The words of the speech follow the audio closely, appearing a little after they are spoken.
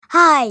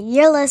Hi,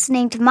 you're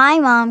listening to my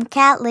mom,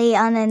 Kat Lee,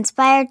 on the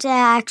Inspired to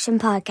Action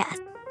podcast.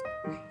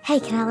 Hey,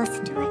 can I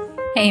listen to it?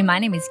 Hey, my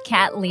name is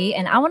Kat Lee,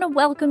 and I want to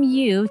welcome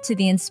you to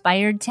the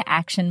Inspired to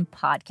Action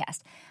podcast.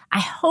 I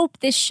hope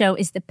this show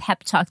is the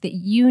pep talk that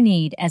you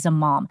need as a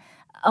mom,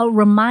 a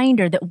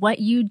reminder that what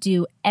you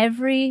do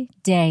every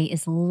day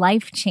is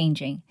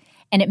life-changing,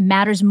 and it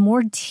matters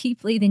more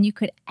deeply than you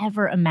could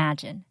ever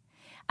imagine.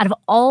 Out of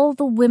all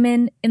the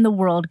women in the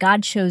world,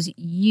 God chose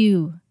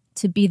you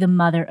to be the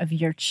mother of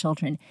your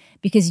children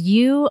because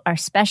you are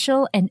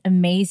special and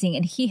amazing,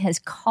 and He has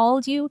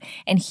called you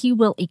and He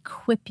will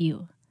equip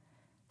you.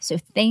 So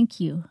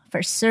thank you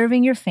for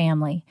serving your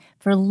family,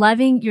 for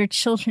loving your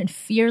children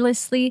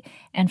fearlessly,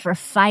 and for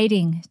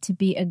fighting to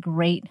be a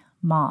great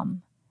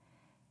mom.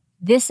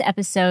 This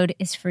episode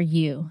is for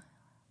you.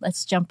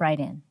 Let's jump right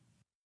in.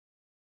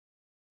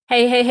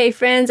 Hey,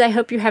 friends. I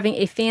hope you're having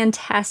a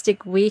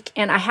fantastic week.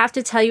 And I have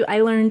to tell you, I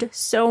learned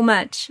so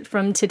much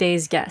from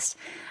today's guest.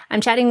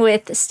 I'm chatting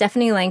with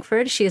Stephanie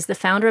Langford. She is the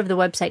founder of the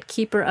website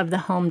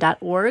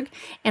keeperofthehome.org.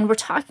 And we're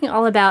talking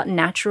all about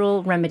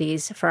natural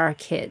remedies for our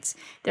kids.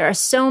 There are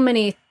so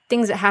many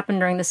things that happen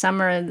during the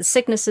summer, the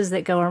sicknesses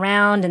that go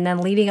around, and then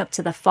leading up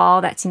to the fall,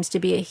 that seems to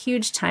be a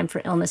huge time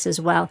for illness as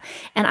well.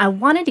 And I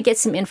wanted to get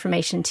some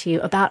information to you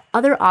about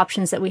other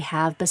options that we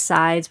have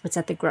besides what's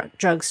at the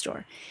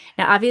drugstore.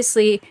 Now,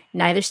 obviously,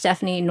 neither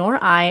Stephanie nor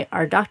I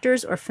are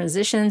doctors or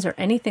physicians or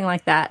anything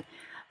like that,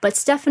 but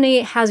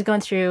Stephanie has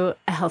gone through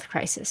a health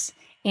crisis.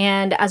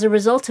 And as a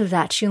result of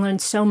that, she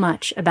learned so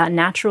much about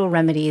natural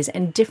remedies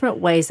and different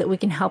ways that we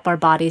can help our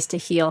bodies to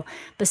heal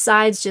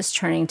besides just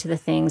turning to the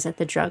things at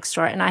the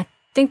drugstore. And I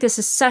think this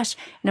is such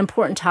an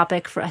important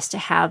topic for us to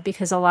have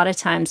because a lot of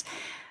times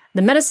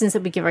the medicines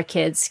that we give our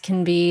kids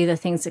can be the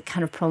things that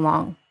kind of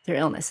prolong their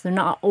illness. They're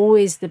not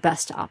always the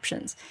best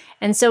options.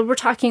 And so we're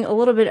talking a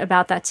little bit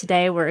about that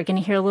today. We're going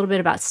to hear a little bit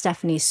about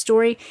Stephanie's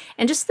story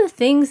and just the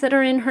things that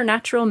are in her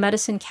natural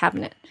medicine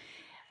cabinet.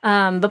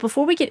 But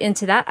before we get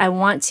into that, I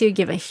want to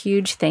give a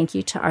huge thank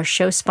you to our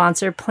show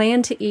sponsor,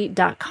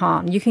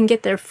 plantoeat.com. You can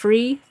get their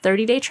free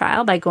 30-day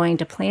trial by going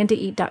to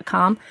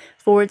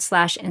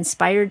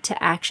plantoeat.com/inspired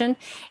to action.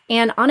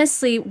 And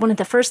honestly, one of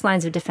the first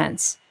lines of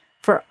defense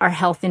for our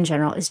health in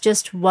general is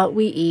just what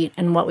we eat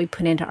and what we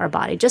put into our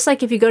body. Just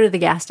like if you go to the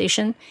gas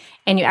station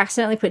and you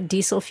accidentally put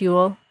diesel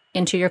fuel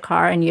into your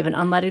car and you have an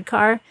unleaded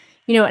car,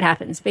 you know what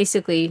happens.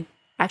 Basically,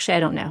 actually, I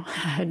don't know.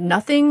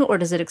 Nothing, or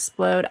does it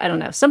explode? I don't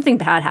know. Something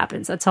bad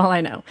happens. That's all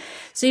I know.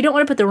 So you don't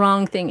want to put the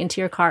wrong thing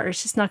into your car.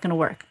 It's just not going to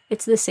work.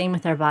 It's the same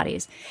with our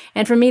bodies.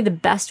 And for me, the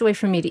best way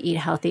for me to eat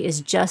healthy is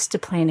just to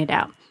plan it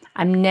out.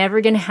 I'm never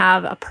going to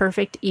have a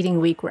perfect eating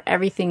week where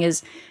everything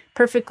is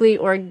perfectly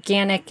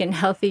organic and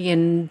healthy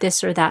and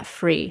this or that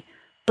free.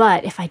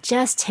 But if I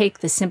just take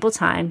the simple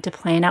time to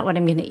plan out what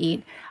I'm going to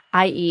eat,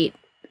 I eat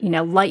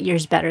light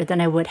years better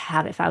than I would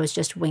have if I was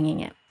just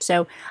winging it.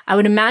 So I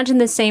would imagine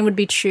the same would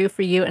be true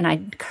for you, and I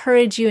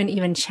encourage you and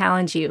even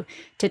challenge you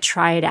to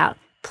try it out.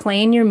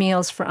 Plan your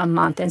meals for a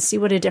month and see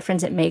what a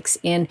difference it makes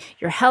in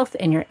your health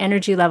and your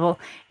energy level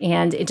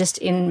and just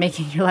in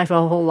making your life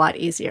a whole lot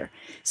easier.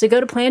 So go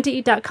to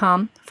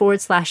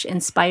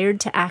plantoeat.com/inspired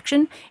to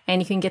action,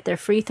 and you can get their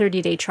free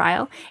 30-day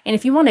trial. And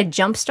if you want to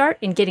jumpstart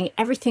in getting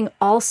everything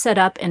all set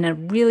up in a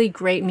really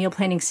great meal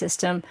planning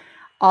system,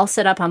 all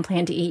set up on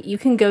Plan to Eat, you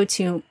can go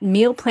to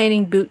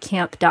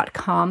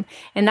mealplanningbootcamp.com,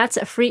 and that's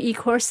a free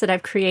e-course that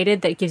I've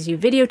created that gives you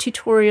video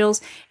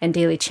tutorials and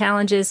daily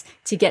challenges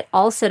to get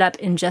all set up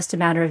in just a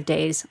matter of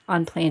days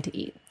on Plan to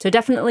Eat. So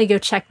definitely go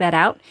check that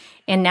out.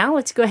 And now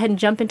let's go ahead and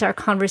jump into our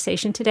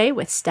conversation today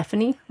with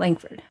Stephanie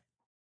Langford.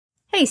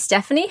 Hey,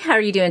 Stephanie, how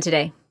are you doing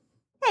today?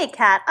 Hey,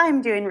 Kat,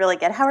 I'm doing really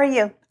good. How are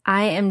you?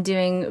 I am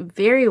doing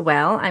very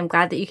well. I'm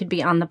glad that you could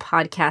be on the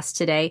podcast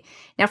today.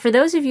 Now, for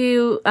those of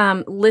you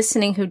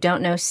listening who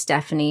don't know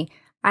Stephanie,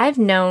 I've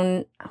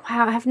known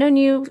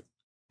you,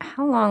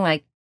 how long?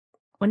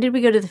 When did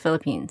we go to the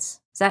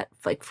Philippines? Is that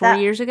 4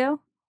 years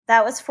ago?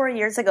 That was 4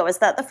 years ago. Was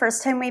that the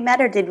first time we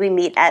met, or did we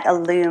meet at a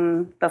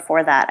Loom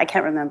before that? I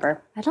can't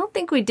remember. I don't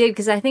think we did,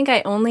 because I think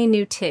I only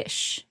knew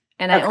Tish.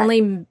 And Okay. I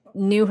only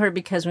knew her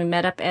because we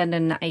met up at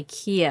an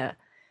IKEA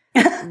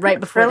right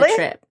before Really? the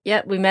trip.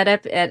 Yep, we met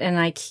up at an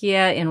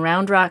IKEA in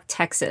Round Rock,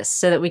 Texas,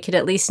 so that we could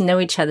at least know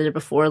each other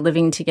before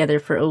living together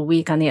for a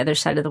week on the other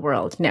side of the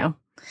world. No.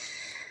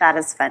 That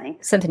is funny.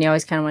 Something you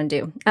always kind of want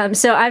to do.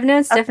 So I've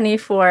known Stephanie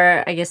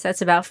for, I guess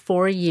that's about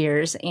 4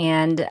 years,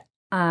 and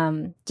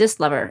just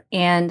love her.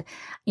 And,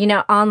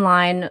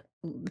 online,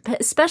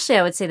 especially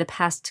I would say the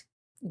past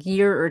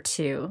year or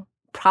two,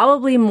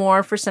 probably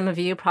more for some of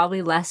you,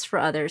 probably less for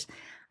others,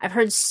 I've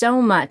heard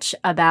so much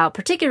about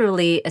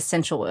particularly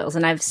essential oils,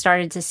 and I've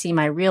started to see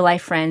my real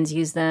life friends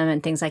use them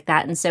and things like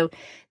that. And so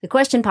the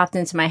question popped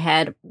into my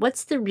head,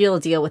 what's the real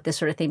deal with this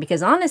sort of thing?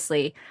 Because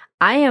honestly,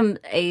 I'm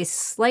a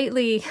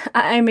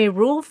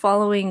rule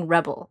following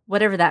rebel,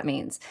 whatever that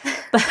means.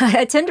 But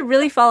I tend to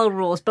really follow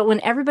rules. But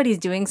when everybody's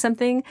doing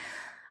something,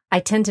 I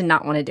tend to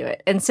not want to do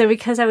it. And so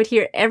because I would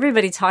hear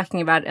everybody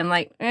talking about it, I'm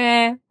like,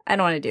 I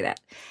don't want to do that.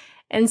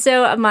 And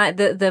so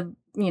the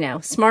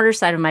smarter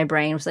side of my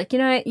brain was like, you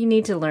know what, you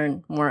need to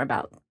learn more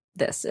about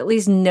this, at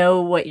least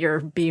know what you're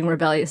being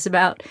rebellious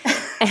about.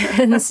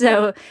 And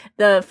so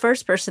the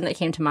first person that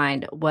came to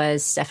mind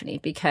was Stephanie,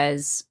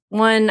 because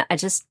one,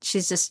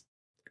 she's just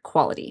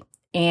quality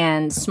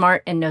and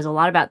smart and knows a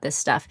lot about this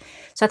stuff.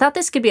 So I thought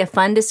this could be a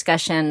fun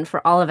discussion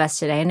for all of us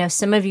today. I know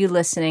some of you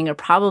listening are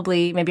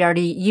probably maybe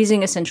already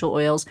using essential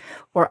oils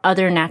or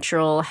other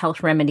natural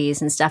health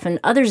remedies and stuff. And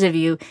others of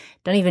you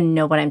don't even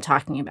know what I'm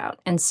talking about.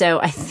 And so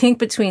I think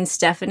between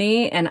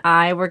Stephanie and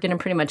I, we're going to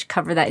pretty much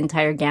cover that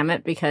entire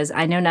gamut because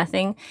I know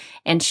nothing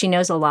and she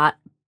knows a lot.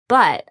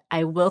 But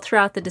I will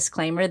throw out the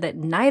disclaimer that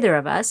neither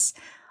of us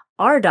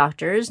are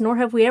doctors, nor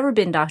have we ever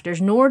been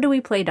doctors, nor do we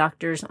play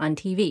doctors on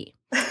TV.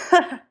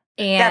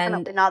 And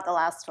definitely not the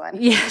last one.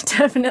 Yeah,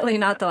 definitely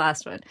not the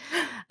last one.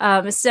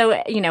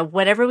 So,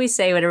 whatever we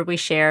say, whatever we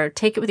share,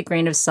 take it with a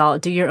grain of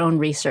salt. Do your own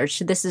research.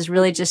 This is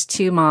really just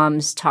two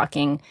moms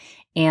talking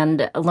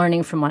and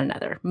learning from one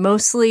another.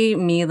 Mostly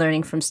me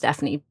learning from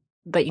Stephanie,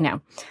 but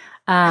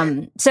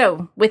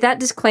So with that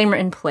disclaimer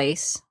in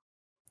place,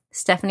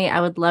 Stephanie,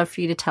 I would love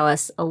for you to tell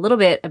us a little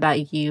bit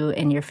about you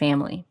and your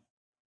family.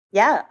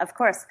 Yeah, of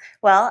course.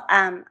 Well,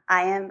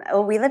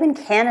 we live in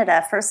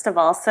Canada, first of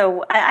all.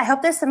 So I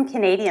hope there's some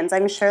Canadians.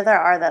 I'm sure there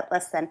are that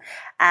listen.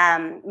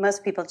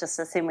 Most people just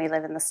assume we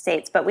live in the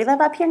States, but we live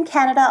up here in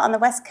Canada on the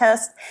West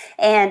Coast.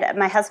 And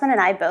my husband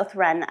and I both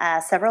run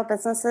several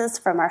businesses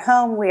from our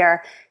home. We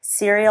are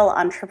serial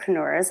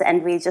entrepreneurs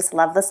and we just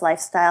love this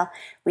lifestyle.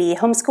 We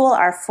homeschool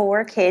our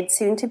 4 kids,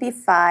 soon to be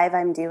 5.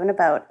 I'm due in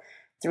about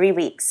 3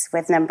 weeks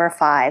with number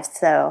 5.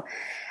 So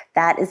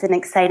that is an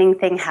exciting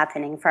thing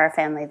happening for our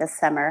family this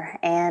summer.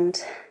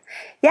 And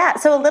yeah,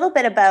 so a little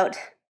bit about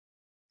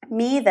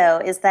me,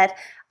 though, is that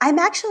I'm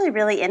actually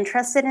really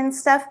interested in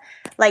stuff,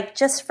 like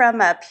just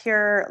from a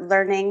pure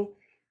learning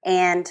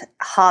and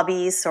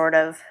hobby sort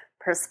of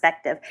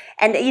perspective.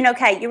 And,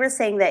 Kat, you were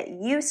saying that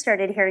you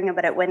started hearing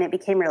about it when it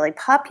became really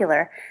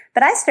popular,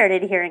 but I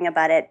started hearing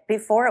about it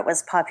before it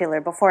was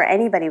popular, before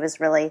anybody was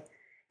really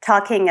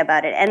talking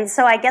about it. And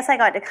so I guess I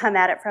got to come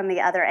at it from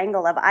the other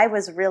angle of I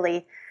was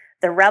really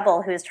the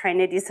rebel who's trying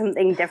to do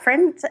something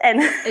different. And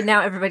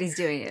now everybody's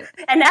doing it.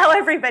 And now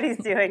everybody's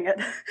doing it.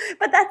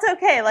 But that's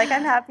okay. Like,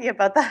 I'm happy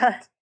about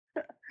that.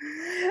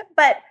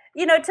 But,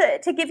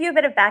 to give you a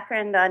bit of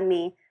background on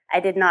me, I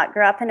did not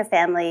grow up in a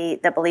family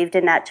that believed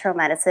in natural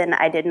medicine.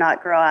 I did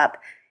not grow up,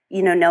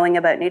 knowing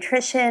about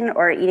nutrition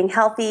or eating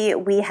healthy.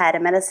 We had a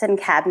medicine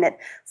cabinet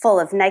full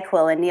of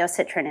NyQuil and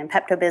Neocitrin and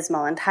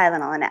Pepto-Bismol and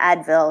Tylenol and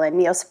Advil and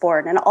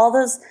Neosporin and all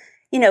those,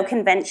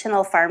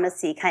 conventional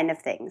pharmacy kind of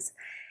things.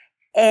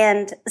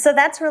 And so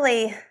that's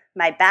really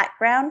my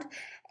background.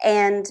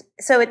 And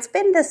so it's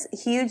been this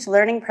huge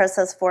learning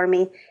process for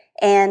me.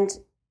 And,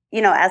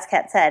 as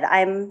Kat said,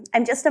 I'm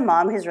just a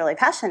mom who's really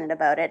passionate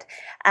about it.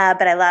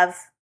 But I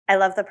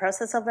love the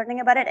process of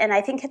learning about it. And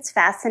I think it's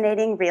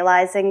fascinating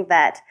realizing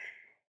that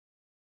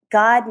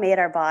God made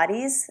our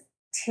bodies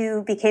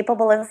to be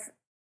capable of,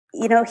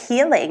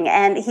 healing.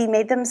 And he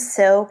made them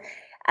so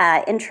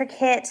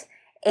intricate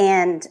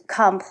and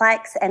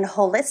complex and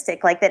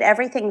holistic, like that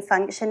everything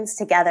functions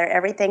together,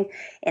 everything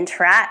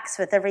interacts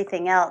with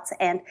everything else.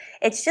 And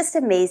it's just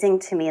amazing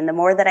to me. And the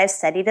more that I've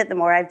studied it, the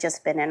more I've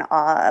just been in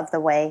awe of the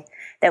way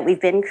that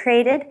we've been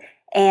created.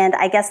 And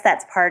I guess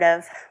that's part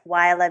of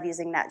why I love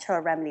using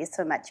natural remedies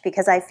so much,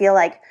 because I feel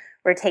like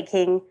we're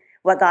taking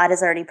what God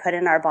has already put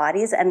in our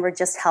bodies and we're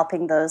just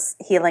helping those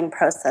healing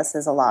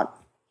processes along.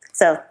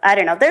 So I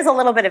don't know. There's a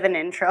little bit of an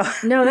intro.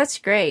 No, that's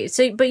great.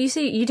 So, but you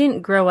see, you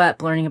didn't grow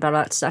up learning about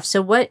all that stuff.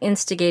 So what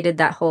instigated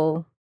that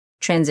whole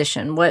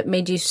transition? What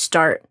made you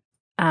start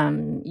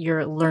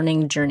your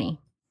learning journey?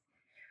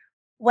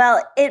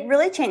 Well, it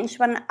really changed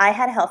when I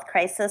had a health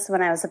crisis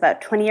when I was about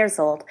 20 years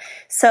old.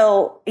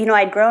 So,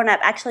 I'd grown up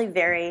actually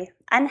very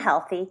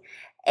unhealthy,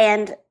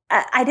 and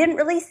I didn't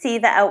really see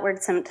the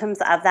outward symptoms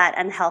of that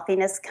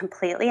unhealthiness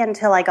completely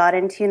until I got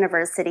into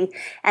university.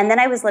 And then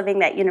I was living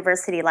that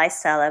university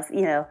lifestyle of,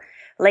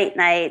 late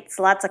nights,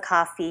 lots of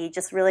coffee,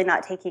 just really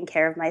not taking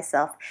care of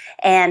myself.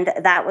 And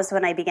that was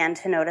when I began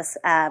to notice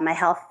my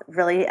health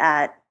really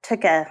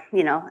took a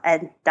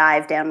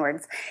dive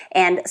downwards.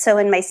 And so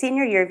in my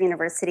senior year of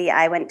university,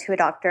 I went to a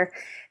doctor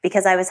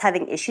because I was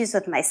having issues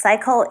with my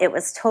cycle. It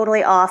was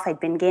totally off. I'd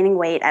been gaining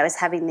weight. I was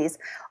having these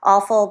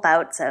awful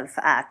bouts of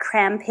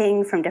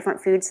cramping from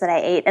different foods that I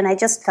ate, and I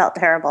just felt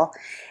terrible.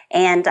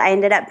 And I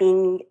ended up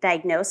being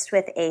diagnosed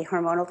with a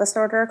hormonal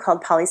disorder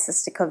called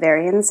polycystic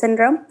ovarian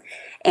syndrome.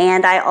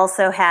 And I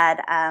also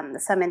had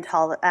some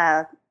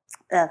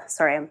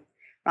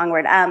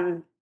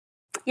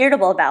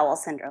irritable bowel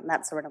syndrome.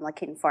 That's the word I'm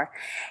looking for.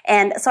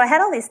 And so I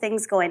had all these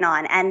things going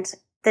on. And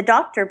the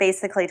doctor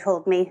basically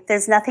told me,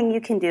 there's nothing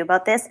you can do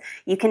about this.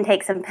 You can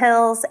take some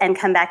pills and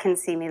come back and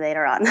see me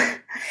later on.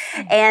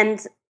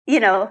 And,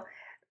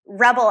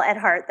 rebel at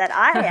heart that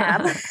I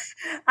am,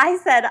 I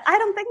said, I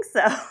don't think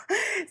so.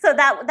 So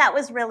that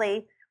was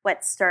really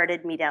what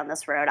started me down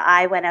this road.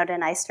 I went out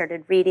and I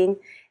started reading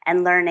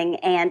and learning.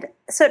 And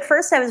so at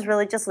first I was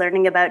really just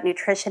learning about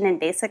nutrition and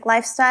basic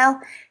lifestyle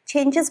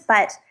changes,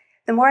 but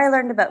the more I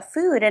learned about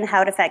food and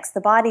how it affects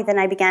the body, then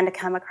I began to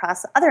come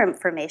across other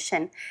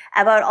information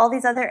about all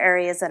these other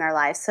areas in our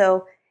lives.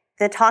 So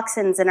the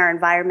toxins in our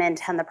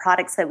environment and the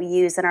products that we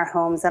use in our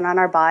homes and on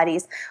our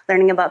bodies,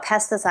 learning about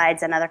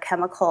pesticides and other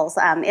chemicals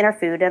in our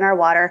food and our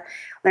water,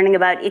 learning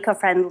about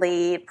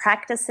eco-friendly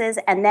practices.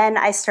 And then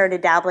I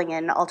started dabbling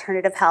in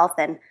alternative health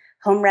and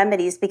home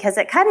remedies, because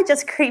it kind of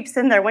just creeps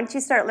in there. Once you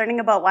start learning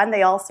about one,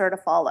 they all sort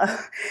of follow.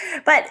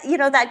 But,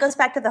 that goes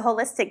back to the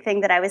holistic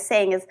thing that I was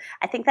saying, is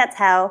I think that's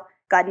how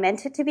God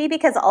meant it to be,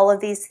 because all of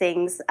these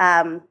things,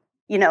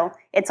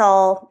 it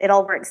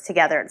all works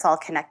together. It's all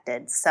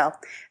connected. So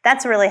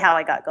that's really how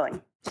I got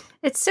going.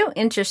 It's so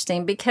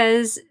interesting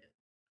because,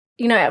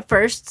 at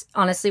first,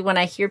 honestly, when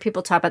I hear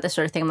people talk about this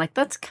sort of thing, I'm like,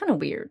 that's kind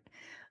of weird.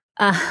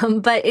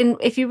 But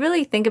if you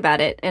really think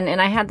about it, and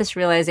I had this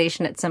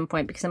realization at some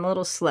point because I'm a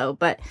little slow,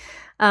 but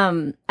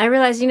I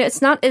realized,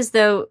 it's not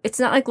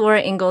like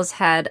Laura Ingalls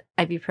had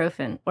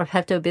ibuprofen or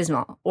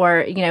Pepto-Bismol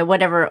or,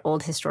 whatever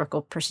old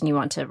historical person you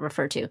want to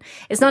refer to.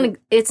 It's not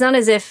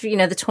as if, the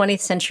 20th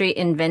century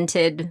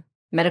invented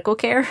medical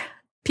care.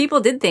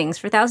 People did things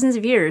for thousands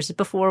of years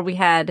before we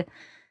had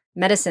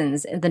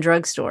medicines in the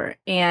drugstore.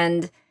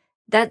 And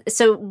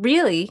so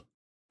really,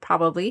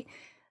 probably,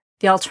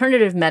 the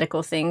alternative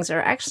medical things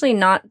are actually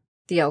not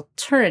the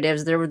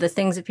alternatives. They were the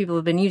things that people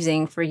have been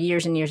using for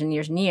years and years and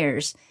years and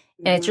years.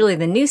 And it's really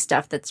the new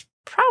stuff that's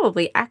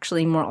probably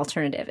actually more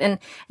alternative. And,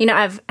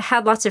 I've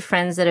had lots of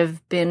friends that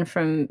have been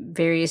from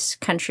various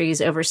countries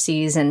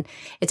overseas, and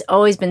it's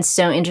always been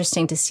so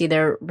interesting to see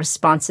their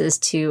responses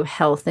to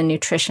health and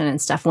nutrition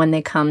and stuff when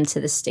they come to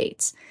the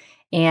States.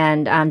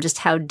 And just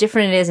how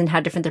different it is and how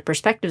different their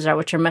perspectives are,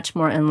 which are much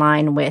more in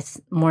line with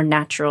more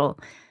natural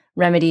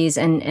remedies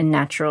and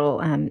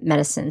natural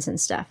medicines and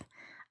stuff.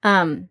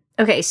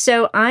 Okay,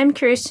 so I'm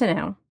curious to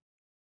know,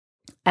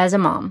 as a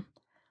mom,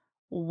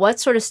 what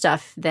sort of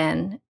stuff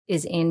then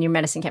is in your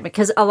medicine cabinet?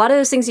 Because a lot of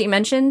those things that you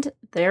mentioned,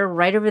 they're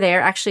right over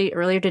there. Actually,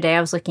 earlier today,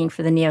 I was looking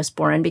for the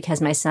Neosporin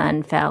because my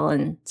son fell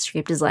and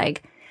scraped his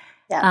leg.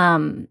 Yeah.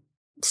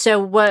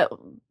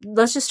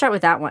 Let's just start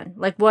with that one.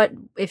 Like, what,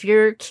 if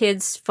your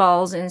kid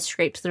falls and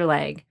scrapes their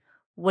leg,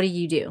 what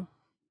do?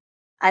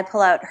 I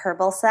pull out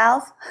herbal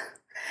salve.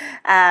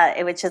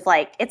 Which is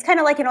it's kind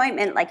of like an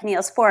ointment, like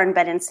Neosporin,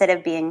 but instead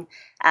of being,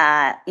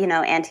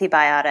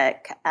 antibiotic,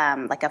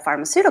 like a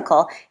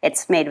pharmaceutical,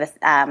 it's made with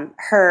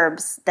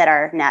herbs that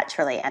are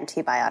naturally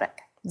antibiotic.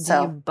 Do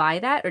you buy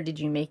that, or did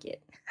you make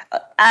it?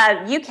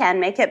 You can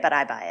make it, but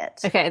I buy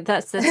it. Okay,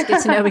 that's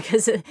good to know,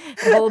 because the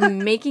whole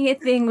making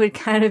it thing would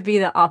kind of be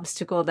the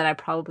obstacle that I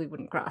probably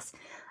wouldn't cross.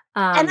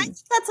 And I think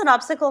that's an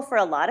obstacle for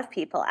a lot of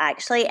people,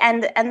 actually.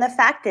 And the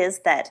fact is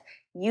that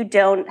you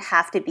don't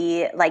have to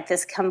be like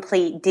this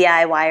complete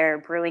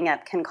DIYer brewing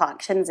up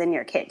concoctions in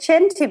your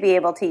kitchen to be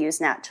able to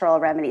use natural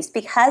remedies,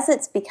 because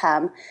it's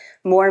become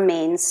more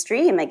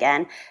mainstream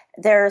again.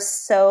 There are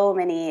so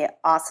many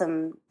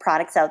awesome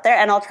products out there,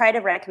 and I'll try to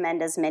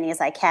recommend as many as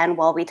I can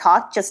while we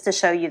talk, just to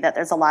show you that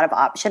there's a lot of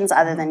options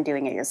other than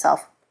doing it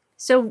yourself.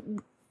 So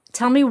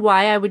tell me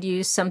why I would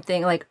use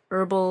something like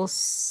herbal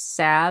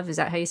salve. Is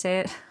that how you say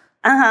it?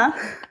 Uh-huh.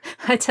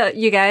 I tell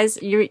you guys,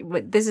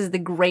 this is the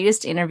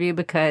greatest interview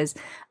because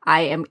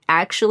I am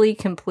actually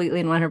completely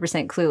and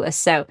 100% clueless.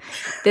 So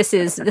this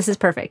is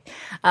perfect.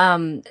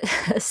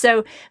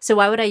 So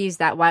why would I use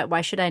that? Why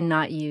should I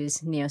not use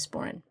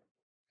Neosporin?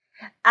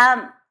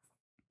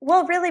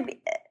 Well, really,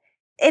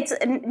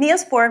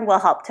 Neosporin will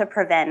help to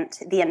prevent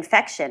the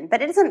infection,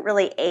 but it doesn't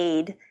really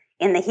aid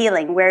in the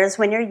healing. Whereas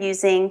when you're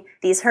using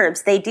these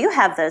herbs, they do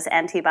have those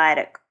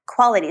antibiotic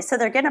qualities. So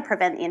they're going to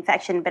prevent the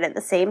infection, but at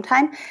the same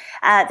time,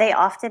 they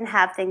often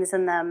have things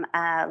in them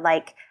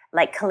like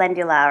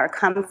calendula or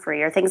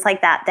comfrey or things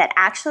like that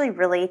actually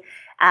really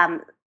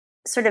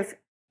sort of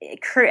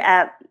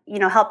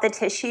help the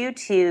tissue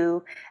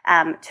to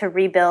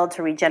rebuild,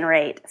 to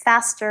regenerate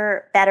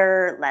faster,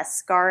 better, less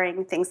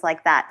scarring, things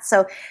like that.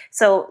 So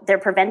they're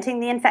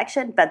preventing the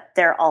infection, but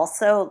they're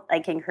also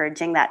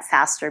encouraging that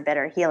faster,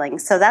 better healing.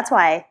 So that's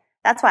why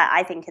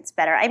I think it's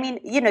better. I mean,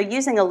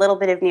 using a little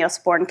bit of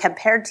Neosporin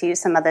compared to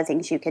some other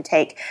things you could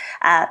take,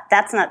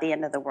 that's not the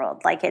end of the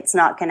world. It's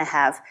not going to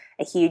have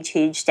a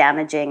huge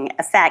damaging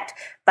effect.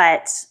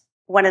 But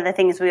one of the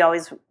things we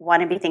always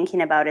want to be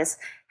thinking about is,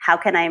 how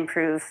can I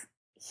improve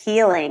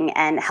healing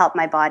and help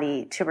my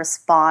body to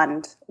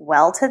respond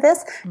well to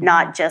this,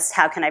 not just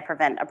how can I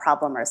prevent a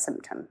problem or a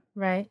symptom.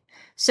 Right.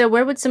 So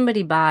where would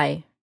somebody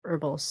buy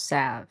herbal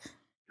salve?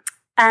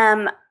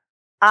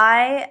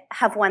 I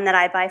have one that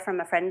I buy from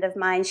a friend of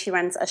mine. She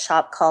runs a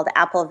shop called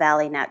Apple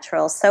Valley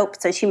Natural Soap.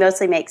 So she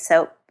mostly makes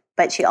soap,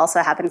 but she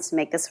also happens to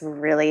make this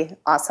really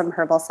awesome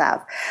herbal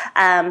salve.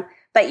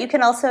 But you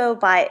can also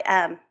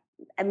buy,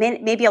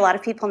 maybe a lot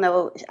of people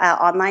know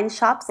online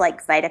shops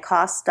like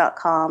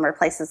Vitacost.com or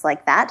places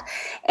like that.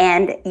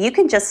 And you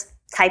can just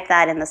type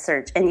that in the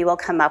search and you will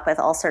come up with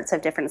all sorts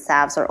of different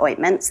salves or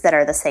ointments that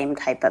are the same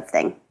type of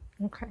thing.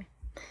 Okay.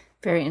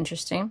 Very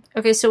interesting.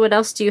 Okay, so what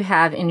else do you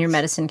have in your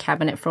medicine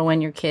cabinet for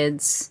when your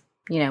kids,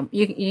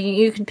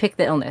 you can pick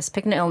the illness.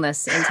 Pick an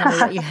illness and tell me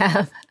what you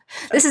have.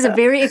 This is a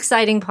very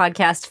exciting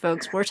podcast,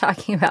 folks. We're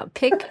talking about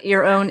pick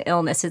your own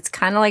illness. It's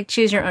kind of like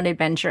choose your own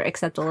adventure,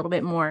 except a little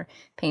bit more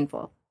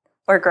painful.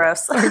 Or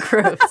gross. Or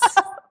gross.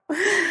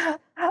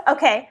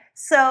 Okay,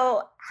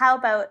 so how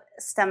about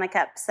stomach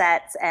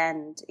upsets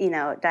and,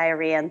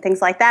 diarrhea and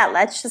things like that?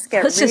 Let's just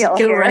get Let's real just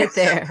go here. right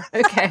there.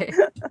 Okay.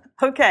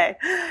 Okay.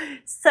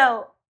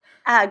 So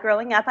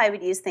growing up, I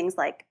would use things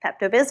like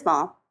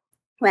Pepto-Bismol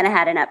when I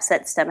had an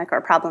upset stomach or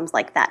problems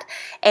like that.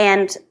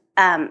 And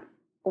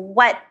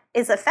what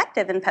is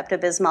effective in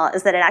Pepto-Bismol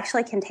is that it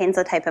actually contains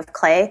a type of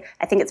clay.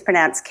 I think it's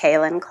pronounced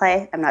kaolin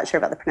clay. I'm not sure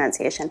about the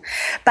pronunciation.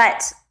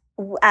 But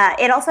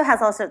it also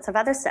has all sorts of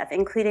other stuff,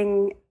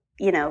 including,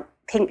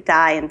 pink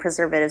dye and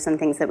preservatives and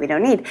things that we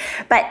don't need.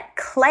 But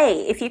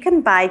clay, if you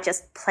can buy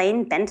just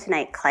plain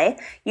bentonite clay,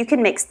 you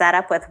can mix that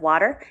up with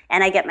water.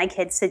 And I get my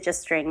kids to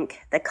just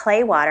drink the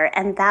clay water,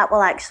 and that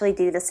will actually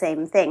do the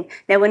same thing.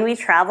 Now, when we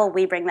travel,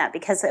 we bring that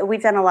because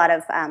we've done a lot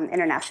of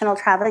international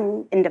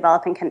traveling in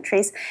developing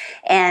countries.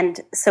 And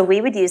so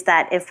we would use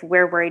that if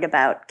we're worried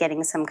about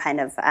getting some kind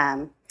of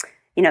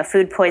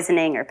food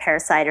poisoning or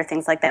parasite or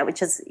things like that,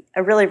 which is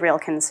a really real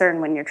concern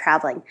when you're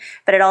traveling.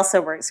 But it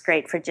also works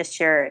great for just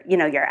your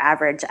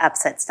average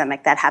upset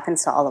stomach. That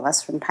happens to all of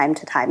us from time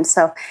to time.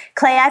 So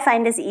clay, I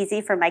find, is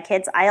easy for my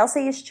kids. I also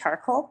use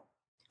charcoal.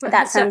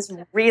 That sounds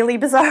really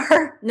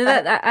bizarre. No,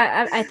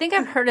 I think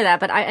I've heard of that,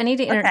 but I need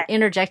to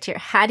interject here.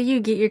 How do you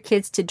get your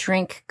kids to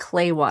drink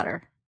clay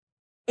water?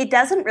 It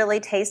doesn't really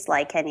taste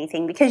like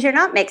anything because you're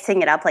not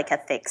mixing it up like a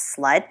thick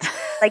sludge.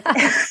 Like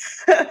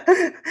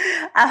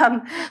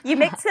you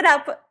mix it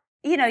up,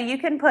 you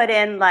can put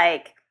in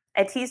like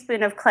a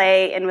teaspoon of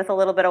clay in with a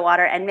little bit of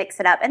water and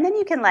mix it up. And then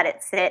you can let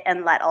it sit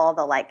and let all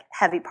the like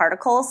heavy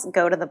particles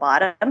go to the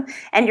bottom.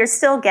 And you're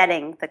still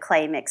getting the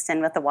clay mixed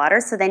in with the water.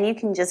 So then you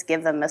can just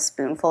give them a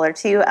spoonful or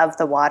two of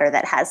the water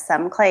that has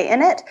some clay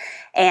in it.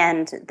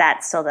 And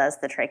that still does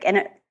the trick.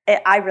 And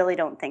I really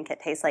don't think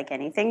it tastes like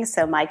anything,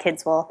 so my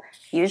kids will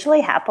usually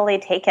happily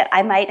take it.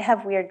 I might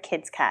have weird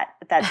kids' cat.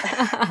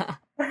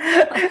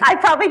 I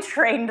probably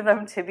trained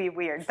them to be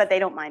weird, but they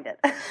don't mind it.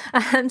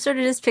 I'm sort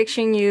of just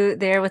picturing you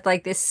there with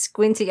like this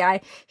squinty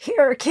eye.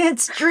 Here,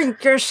 kids,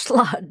 drink your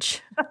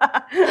sludge.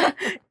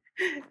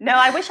 No,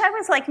 I wish I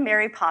was like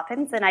Mary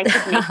Poppins and I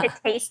could make it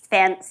taste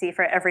fancy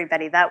for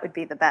everybody. That would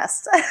be the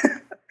best.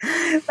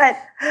 But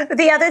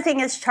the other thing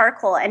is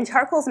charcoal, and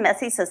charcoal's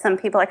messy, so some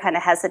people are kind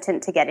of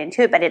hesitant to get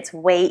into it, but it's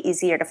way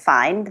easier to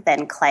find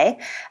than clay.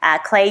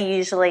 Clay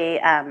usually,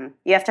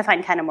 you have to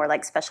find kind of more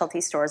like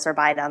specialty stores or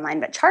buy it online,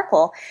 but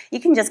charcoal, you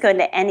can just go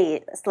into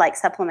any like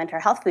supplement or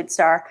health food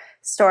store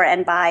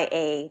and buy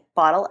a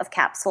bottle of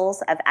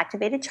capsules of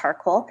activated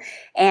charcoal.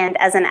 And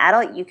as an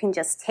adult, you can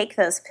just take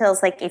those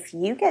pills. Like if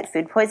you get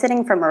food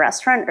poisoning from a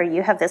restaurant or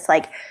you have this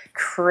like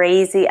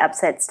crazy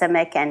upset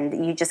stomach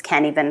and you just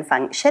can't even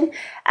function,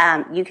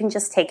 you can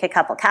just take a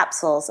couple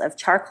capsules of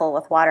charcoal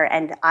with water.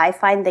 And I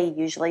find they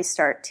usually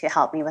start to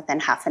help me within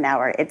half an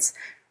hour. It's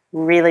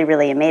really,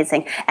 really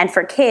amazing. And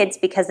for kids,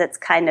 because it's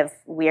kind of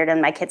weird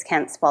and my kids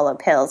can't swallow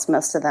pills,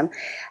 most of them,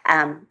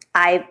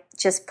 I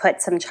just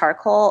put some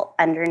charcoal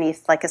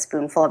underneath like a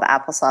spoonful of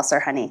applesauce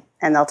or honey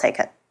and they'll take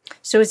it.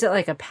 So is it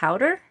like a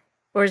powder?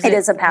 Or is it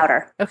is a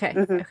powder. Okay.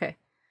 Mm-hmm. Okay.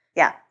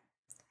 Yeah.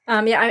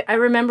 I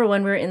remember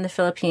when we were in the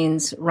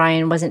Philippines,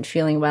 Ryan wasn't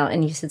feeling well,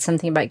 and you said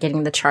something about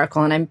getting the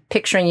charcoal, and I'm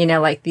picturing,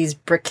 like these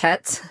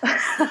briquettes.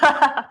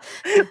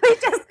 We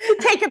just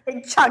take a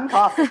big chunk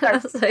off. I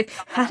was like,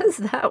 how does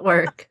that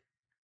work?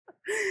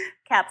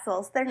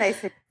 Capsules, they're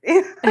nice.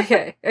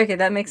 Okay,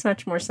 that makes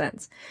much more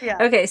sense. Yeah.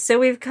 Okay, so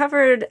we've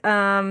covered.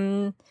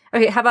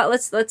 Okay, how about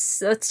let's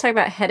talk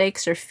about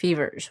headaches or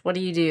fevers. What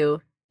do you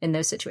do in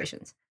those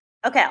situations?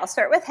 Okay, I'll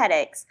start with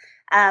headaches.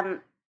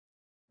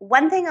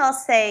 One thing I'll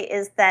say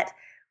is that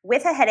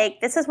with a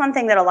headache, this is one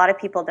thing that a lot of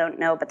people don't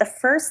know, but the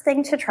first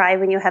thing to try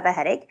when you have a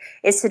headache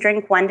is to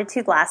drink 1 to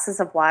 2 glasses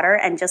of water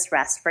and just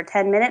rest for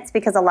 10 minutes,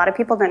 because a lot of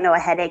people don't know a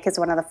headache is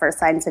one of the first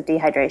signs of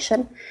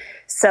dehydration.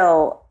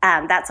 So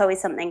that's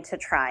always something to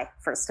try,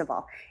 first of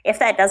all. If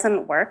that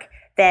doesn't work,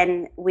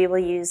 then we will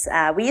use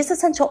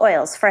essential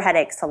oils for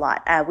headaches a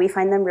lot. We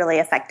find them really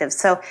effective.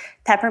 So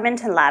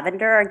peppermint and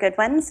lavender are good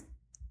ones.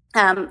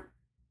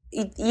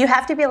 You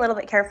have to be a little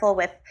bit careful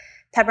with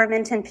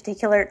peppermint in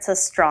particular. It's a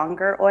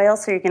stronger oil,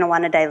 so you're going to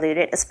want to dilute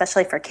it,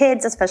 especially for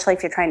kids, especially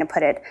if you're trying to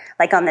put it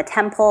like on the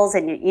temples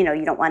and you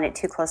don't want it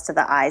too close to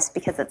the eyes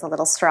because it's a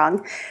little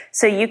strong.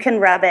 So you can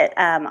rub it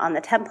on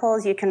the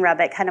temples. You can rub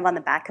it kind of on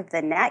the back of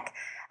the neck.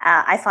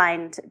 I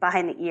find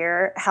behind the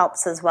ear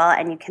helps as well,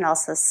 and you can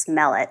also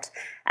smell it.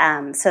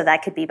 So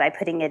that could be by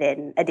putting it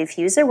in a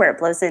diffuser where it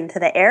blows into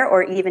the air,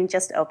 or even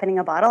just opening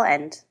a bottle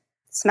and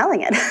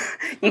smelling it.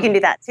 You can do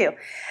that too.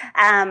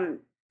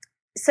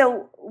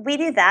 So we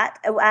do that.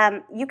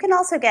 You can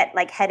also get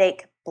like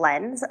headache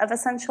blends of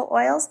essential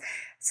oils.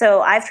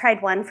 So I've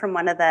tried one from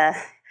one of the,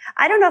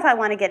 I don't know if I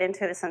want to get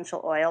into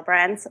essential oil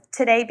brands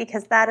today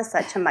because that is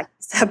such a mucky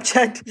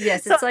subject.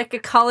 Yes, it's like a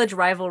college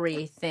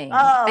rivalry thing.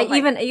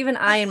 Even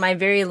I, in my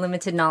very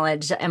limited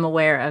knowledge, am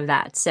aware of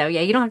that. So yeah,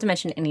 you don't have to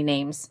mention any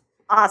names.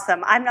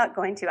 Awesome. I'm not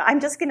going to. I'm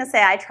just going to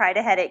say I tried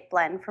a headache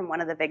blend from one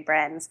of the big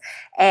brands,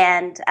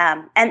 and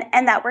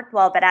that worked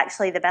well. But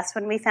actually, the best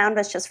one we found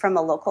was just from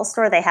a local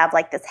store. They have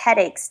like this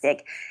headache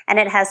stick, and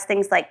it has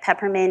things like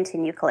peppermint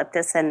and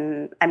eucalyptus,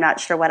 and I'm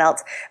not sure what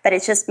else. But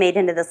it's just made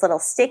into this little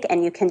stick,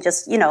 and you can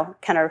just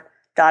kind of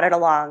dot it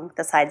along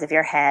the sides of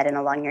your head and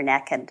along your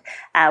neck, and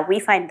we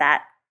find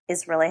that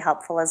is really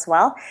helpful as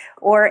well.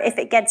 Or if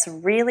it gets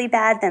really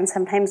bad, then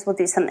sometimes we'll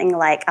do something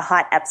like a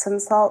hot Epsom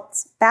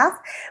salts bath.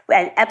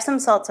 And Epsom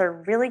salts are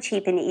really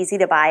cheap and easy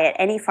to buy at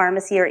any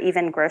pharmacy or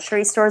even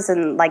grocery stores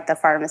in like the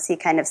pharmacy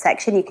kind of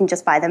section. You can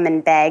just buy them in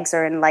bags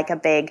or in like a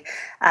big,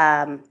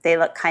 they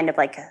look kind of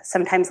like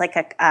sometimes like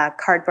a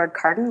cardboard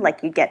carton,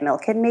 like you get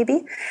milk in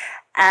maybe.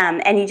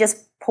 And you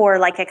just pour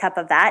like a cup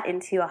of that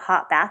into a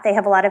hot bath. They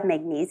have a lot of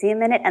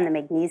magnesium in it, and the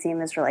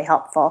magnesium is really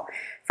helpful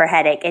for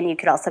headache. And you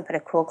could also put a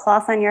cool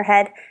cloth on your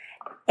head.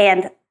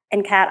 And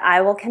Kat,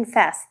 I will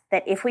confess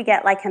that if we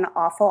get like an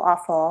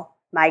awful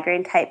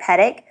migraine type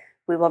headache,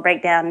 we will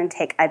break down and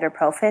take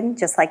ibuprofen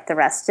just like the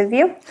rest of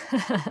you.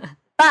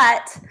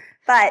 But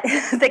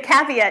the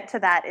caveat to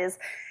that is,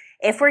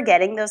 if we're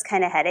getting those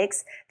kind of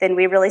headaches, then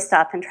we really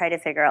stop and try to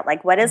figure out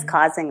like what is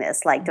causing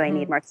this? Like, do I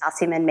need more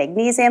calcium and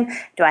magnesium?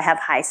 Do I have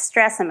high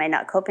stress? Am I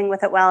not coping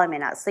with it well? Am I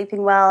not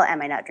sleeping well?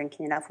 Am I not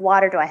drinking enough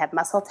water? Do I have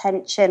muscle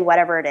tension?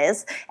 Whatever it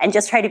is. And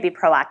just try to be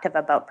proactive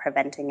about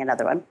preventing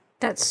another one.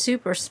 That's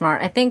super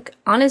smart. I think,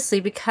 honestly,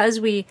 because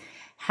we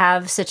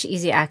have such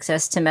easy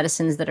access to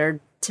medicines that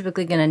are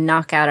typically going to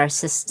knock out our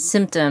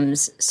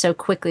symptoms so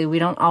quickly, we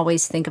don't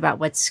always think about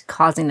what's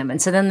causing them.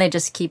 And so then they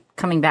just keep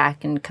coming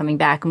back, and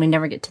we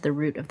never get to the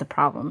root of the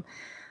problem.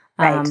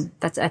 Right.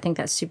 I think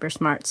that's super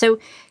smart. So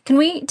can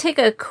we take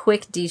a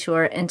quick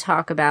detour and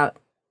talk about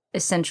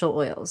essential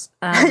oils?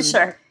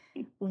 Sure.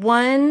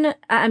 One,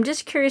 I'm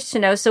just curious to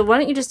know, so why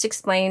don't you just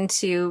explain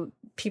to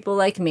people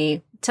like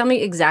me, tell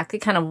me exactly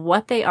kind of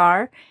what they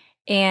are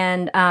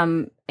and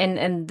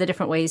the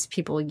different ways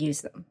people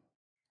use them.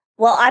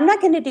 Well, I'm not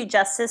going to do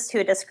justice to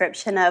a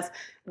description of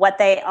what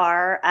they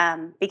are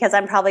because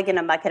I'm probably going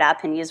to muck it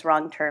up and use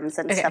wrong terms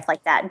and stuff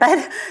like that.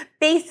 But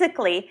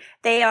basically,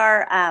 they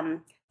are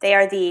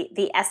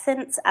the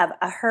essence of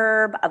a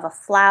herb, of a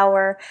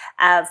flower,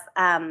 of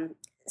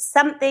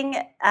something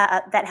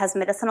that has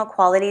medicinal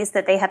qualities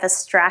that they have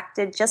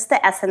extracted just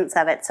the essence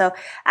of it. So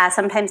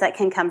sometimes that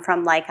can come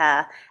from like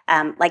a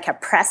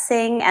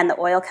pressing, and the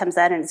oil comes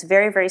out, and it's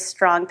very, very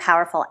strong,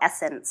 powerful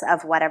essence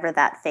of whatever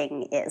that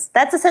thing is.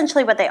 That's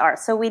essentially what they are.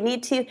 So we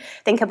need to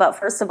think about,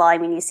 first of all, I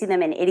mean, you see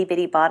them in itty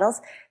bitty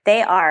bottles.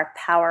 They are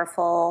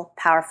powerful,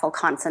 powerful,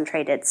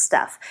 concentrated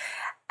stuff.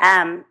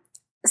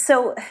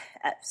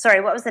 Sorry,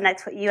 what was the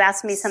next one? You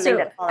asked me something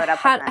that followed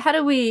up on that. How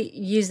do we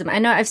use them? I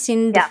know I've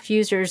seen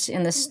diffusers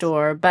in the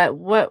store, but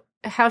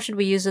how should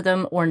we use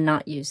them or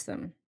not use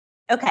them?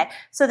 Okay,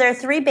 so there are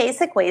three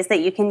basic ways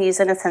that you can use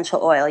an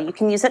essential oil. You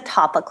can use it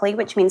topically,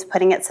 which means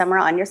putting it somewhere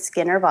on your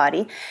skin or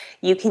body.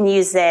 You can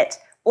use it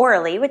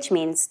orally, which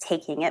means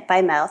taking it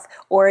by mouth,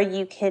 or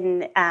you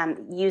can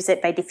use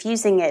it by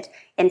diffusing it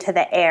into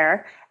the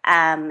air,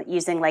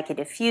 using like a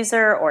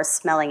diffuser or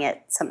smelling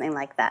it, something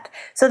like that.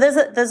 So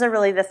those are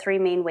really the three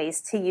main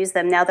ways to use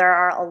them. Now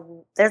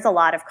there's a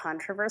lot of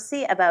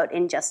controversy about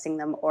ingesting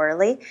them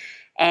orally,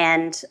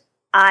 and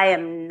I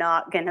am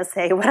not going to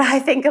say what I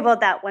think about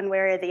that one way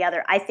or the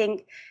other. I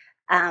think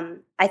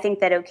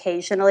that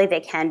occasionally they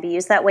can be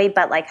used that way,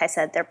 but like I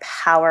said, they're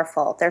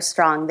powerful, they're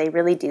strong, they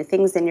really do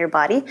things in your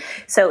body.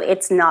 So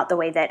it's not the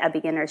way that a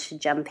beginner should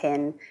jump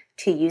in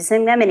to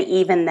using them. And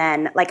even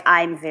then, like,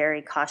 I'm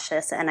very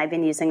cautious, and I've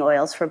been using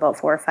oils for about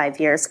 4 or 5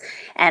 years,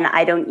 and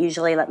I don't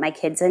usually let my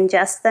kids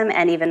ingest them.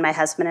 And even my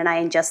husband and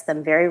I ingest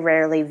them very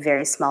rarely,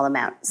 very small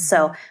amounts.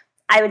 Mm-hmm. So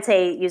I would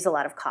say use a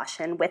lot of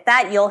caution with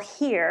that. You'll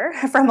hear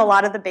from a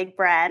lot of the big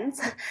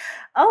brands,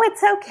 oh,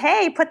 it's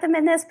okay, put them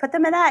in this, put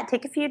them in that,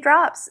 take a few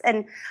drops.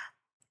 And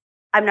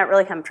I'm not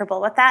really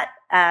comfortable with that.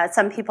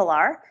 Some people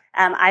are.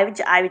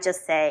 I would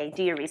just say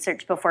do your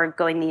research before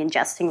going the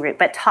ingesting route.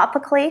 But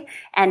topically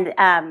and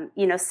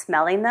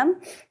smelling them,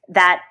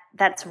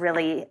 that's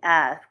really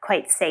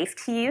quite safe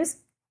to use.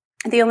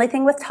 The only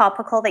thing with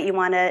topical that you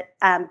want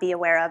to be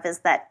aware of is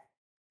that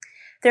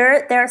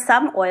there are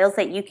some oils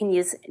that you can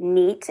use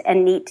neat,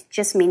 and neat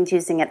just means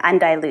using it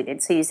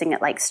undiluted, so using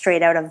it like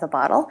straight out of the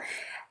bottle.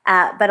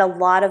 But a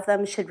lot of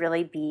them should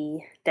really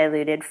be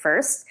diluted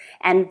first.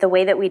 And the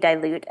way that we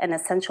dilute an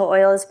essential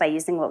oil is by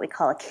using what we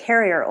call a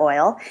carrier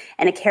oil.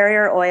 And a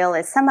carrier oil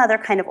is some other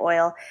kind of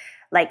oil,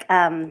 like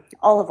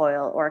olive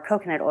oil or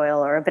coconut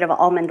oil or a bit of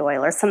almond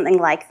oil or something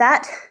like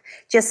that,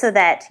 just so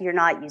that you're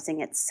not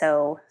using it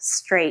so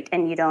straight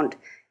and you don't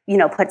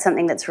put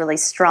something that's really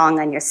strong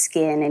on your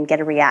skin and get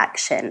a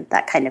reaction,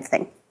 that kind of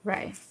thing.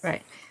 Right.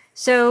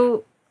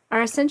 So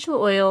are essential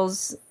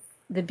oils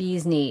the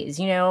bee's knees?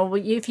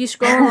 If you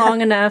scroll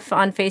long enough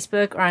on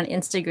Facebook or on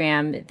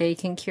Instagram, they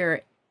can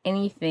cure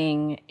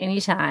anything,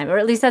 anytime, or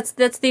at least that's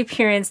the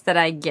appearance that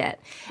I get.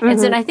 And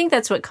so I think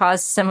that's what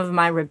caused some of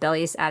my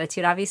rebellious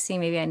attitude. Obviously,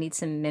 maybe I need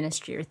some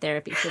ministry or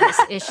therapy for this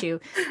issue,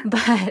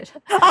 but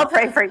I'll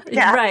pray for you.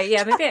 Yeah. Right.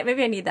 Yeah.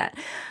 Maybe I need that.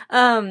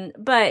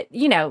 But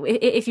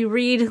if you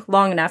read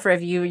long enough, or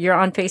if you're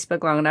on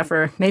Facebook long enough,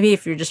 or maybe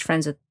if you're just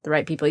friends with the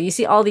right people, you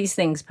see all these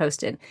things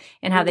posted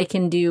and how they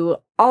can do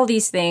all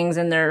these things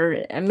and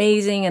they're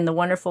amazing and the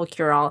wonderful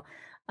cure-all.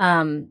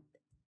 And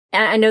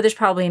I know there's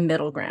probably a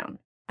middle ground.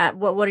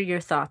 What are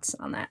your thoughts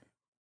on that?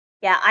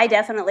 Yeah, I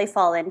definitely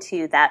fall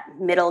into that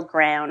middle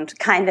ground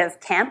kind of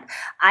camp.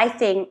 I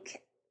think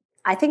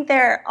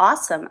they're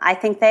awesome. I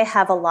think they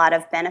have a lot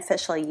of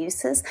beneficial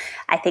uses.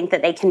 I think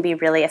that they can be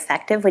really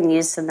effective when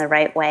used in the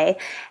right way.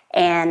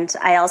 And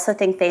I also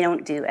think they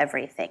don't do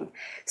everything.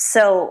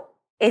 So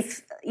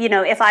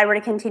if I were to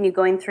continue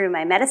going through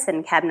my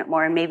medicine cabinet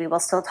more, and maybe we'll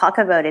still talk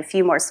about a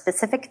few more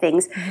specific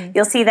things,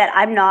 you'll see that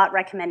I'm not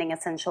recommending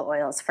essential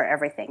oils for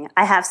everything.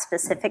 I have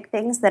specific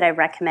things that I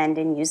recommend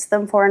and use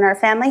them for in our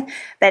family,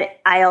 but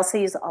I also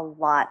use a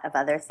lot of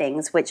other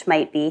things, which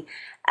might be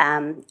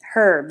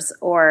herbs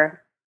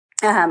or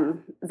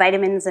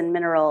vitamins and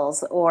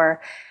minerals, or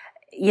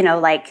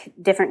like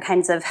different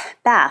kinds of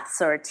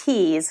baths or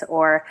teas,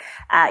 or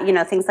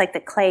things like the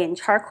clay and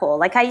charcoal.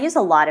 Like, I use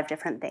a lot of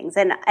different things,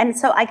 and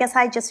so I guess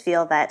I just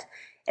feel that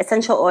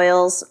essential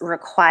oils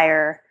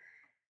require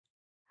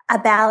a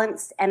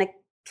balanced and a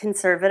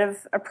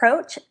conservative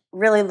approach.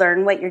 Really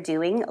learn what you're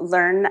doing,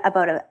 learn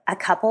about a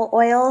couple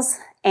oils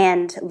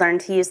and learn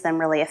to use them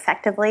really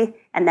effectively,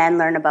 and then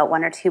learn about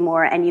one or two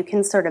more, and you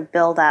can sort of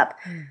build up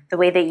the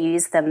way that you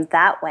use them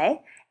that way.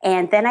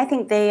 And then I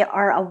think they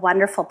are a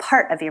wonderful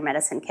part of your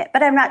medicine kit,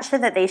 but I'm not sure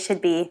that they should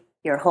be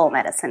your whole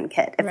medicine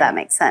kit, if that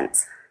makes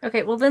sense.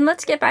 Okay, well then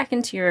let's get back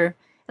into your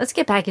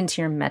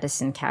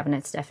medicine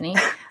cabinet, Stephanie.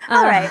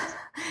 All right.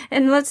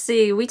 And let's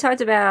see, we talked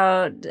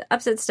about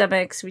upset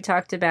stomachs, we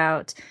talked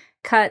about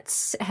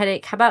cuts,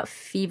 headache. How about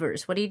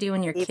fevers? What do you do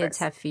when your kids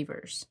have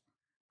fevers?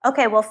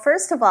 Okay, well,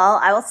 first of all,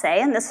 I will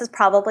say, and this is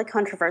probably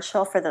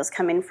controversial for those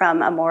coming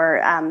from a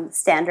more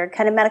standard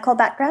kind of medical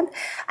background,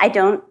 I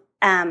don't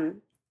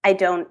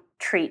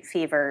treat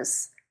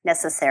fevers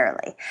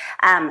necessarily.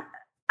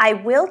 I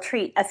will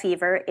treat a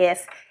fever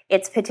if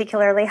it's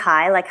particularly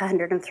high, like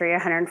 103 or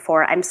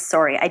 104. I'm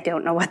sorry, I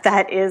don't know what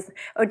that is.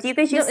 Oh, do you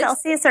guys use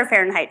Celsius or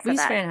Fahrenheit for that? We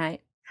use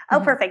Fahrenheit. Oh,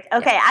 perfect.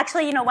 Okay. Yeah.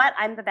 Actually, you know what?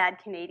 I'm the bad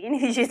Canadian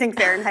who's using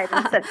Fahrenheit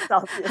instead of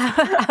Celsius.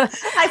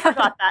 I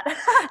forgot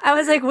that. I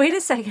was like, wait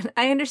a second.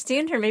 I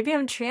understand her. Maybe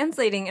I'm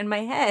translating in my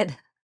head.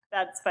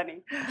 That's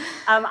funny.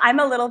 I'm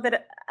a little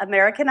bit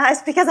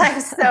Americanized because I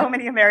have so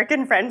many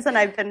American friends, and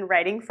I've been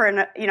writing for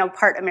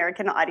part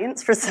American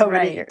audience for so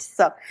many years.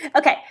 So,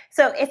 okay.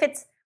 So if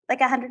it's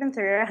like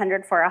 103 or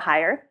 104 or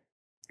higher,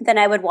 then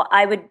I would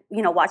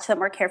watch them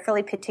more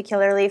carefully,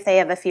 particularly if they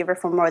have a fever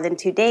for more than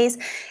 2 days.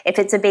 If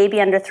it's a baby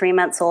under 3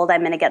 months old,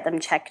 I'm going to get them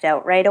checked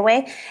out right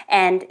away.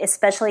 And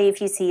especially if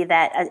you see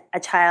that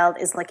a child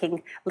is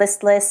looking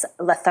listless,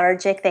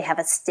 lethargic, they have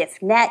a stiff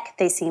neck,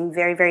 they seem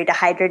very, very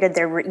dehydrated,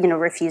 they're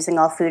refusing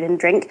all food and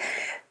drink.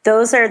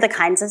 Those are the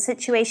kinds of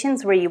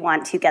situations where you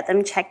want to get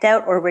them checked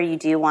out, or where you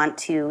do want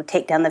to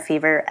take down the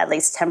fever, at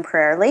least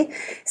temporarily.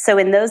 So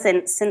in those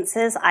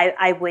instances,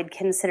 I would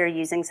consider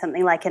using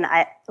something like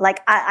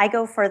I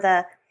go for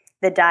the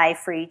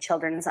dye-free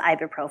children's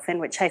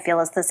ibuprofen, which I feel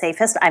is the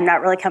safest. I'm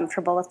not really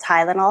comfortable with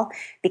Tylenol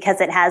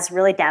because it has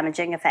really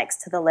damaging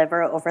effects to the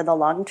liver over the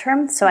long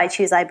term. So I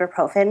choose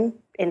ibuprofen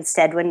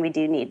instead when we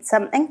do need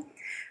something.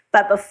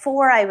 But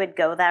before I would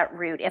go that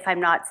route, if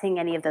I'm not seeing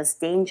any of those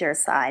danger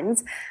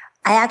signs,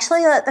 I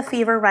actually let the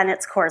fever run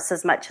its course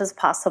as much as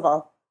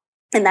possible.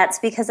 And that's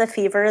because a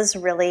fever is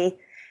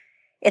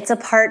it's a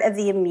part of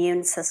the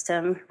immune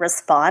system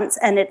response,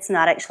 and it's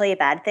not actually a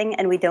bad thing,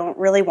 and we don't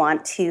really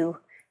want to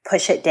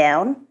push it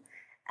down.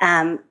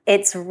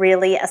 It's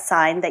really a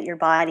sign that your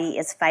body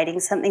is fighting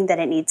something that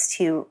it needs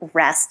to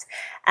rest.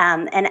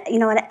 And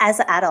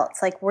as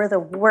adults, like, we're the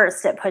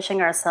worst at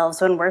pushing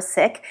ourselves when we're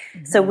sick.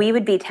 Mm-hmm. So we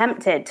would be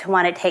tempted to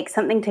want to take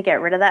something to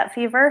get rid of that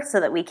fever so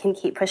that we can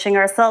keep pushing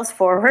ourselves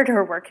forward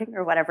or working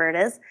or whatever it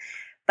is.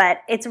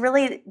 But it's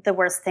really the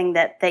worst thing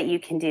that you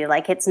can do.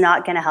 Like, it's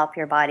not going to help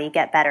your body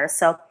get better.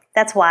 So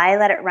that's why I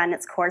let it run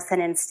its course.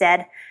 And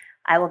instead,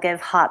 I will give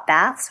hot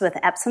baths with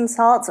Epsom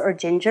salts or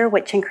ginger,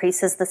 which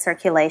increases the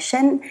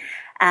circulation.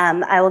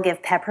 I will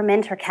give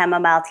peppermint or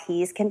chamomile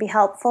teas can be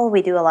helpful.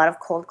 We do a lot of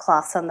cold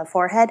cloths on the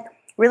forehead.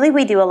 Really,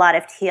 we do a lot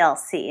of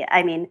TLC.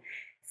 I mean,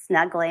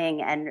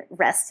 snuggling and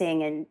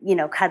resting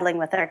and, cuddling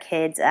with our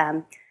kids.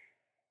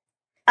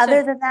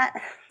 Other than that,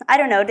 I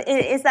don't know.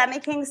 Is that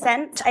making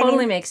sense?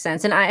 Totally makes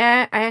sense. And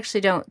I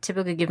actually don't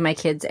typically give my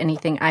kids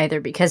anything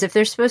either, because if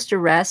they're supposed to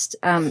rest,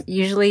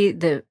 usually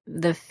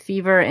the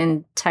fever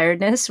and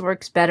tiredness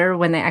works better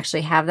when they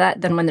actually have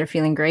that than when they're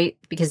feeling great,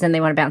 because then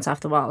they want to bounce off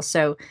the walls.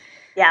 So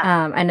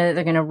yeah, I know that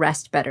they're going to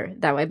rest better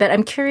that way. But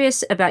I'm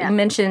curious about, you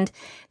mentioned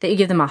that you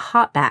give them a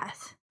hot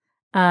bath,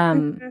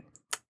 and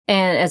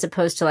as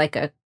opposed to like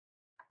a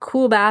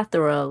cool bath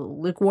or a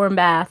lukewarm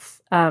bath.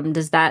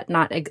 Does that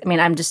not, I mean,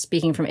 I'm just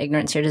speaking from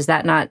ignorance here. Does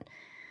that not,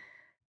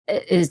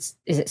 is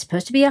it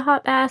supposed to be a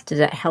hot bath? Does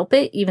that help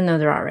it even though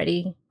they're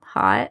already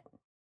hot?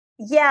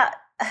 Yeah.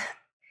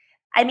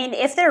 I mean,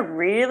 if they're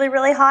really,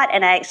 really hot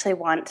and I actually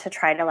want to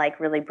try to like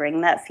really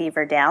bring that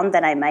fever down,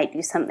 then I might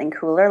do something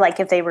cooler. Like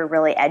if they were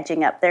really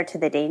edging up there to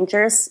the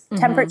dangerous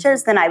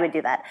temperatures, then I would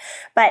do that.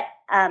 But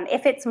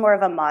if it's more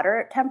of a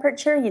moderate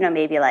temperature,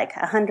 maybe like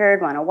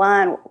 100,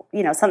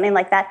 101, something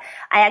like that,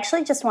 I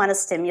actually just want to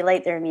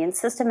stimulate their immune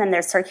system and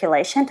their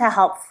circulation to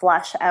help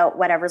flush out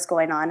whatever's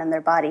going on in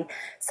their body.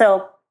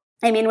 So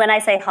I mean, when I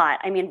say hot,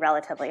 I mean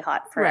relatively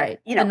hot for, a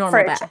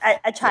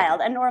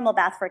child, a normal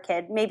bath for a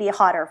kid, maybe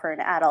hotter for an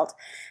adult.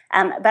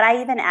 But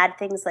I even add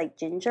things like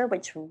ginger,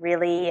 which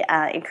really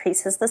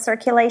increases the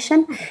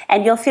circulation.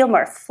 And you'll feel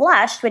more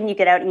flushed when you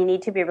get out, and you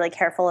need to be really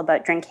careful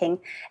about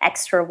drinking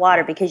extra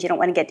water because you don't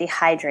want to get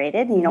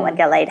dehydrated and you don't want to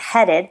get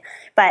lightheaded.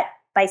 But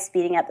by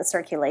speeding up the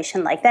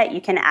circulation like that,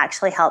 you can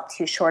actually help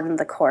to shorten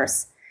the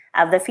course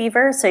of the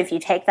fever. So if you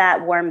take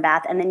that warm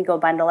bath and then you go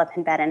bundle up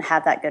in bed and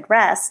have that good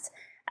rest,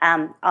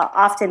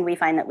 often we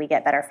find that we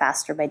get better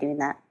faster by doing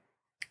that.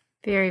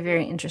 Very,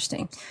 very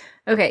interesting.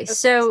 Okay,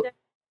 so,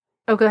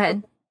 go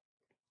ahead.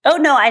 Oh,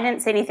 no, I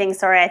didn't say anything.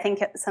 Sorry, I think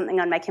something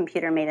on my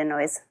computer made a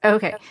noise.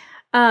 Okay.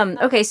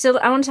 Okay, so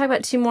I want to talk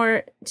about two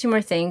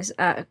more things.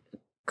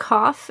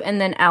 Cough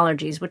and then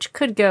allergies, which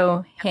could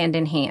go hand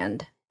in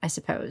hand, I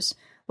suppose.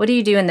 What do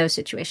you do in those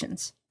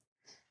situations?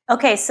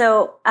 Okay,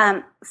 so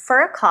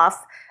for a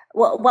cough,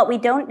 well, what we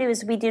don't do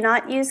is we do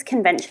not use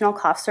conventional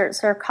cough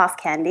syrups or cough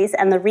candies.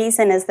 And the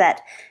reason is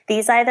that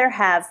these either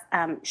have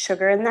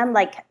sugar in them,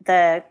 like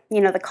the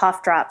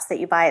cough drops that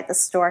you buy at the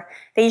store.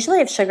 They usually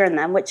have sugar in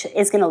them, which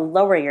is going to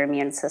lower your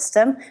immune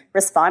system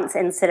response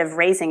instead of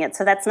raising it.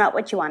 So that's not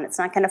what you want. It's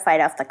not going to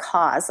fight off the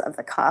cause of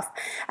the cough.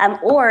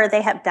 Or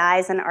they have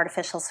dyes and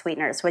artificial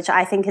sweeteners, which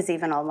I think is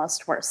even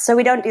almost worse. So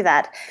we don't do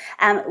that.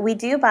 We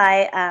do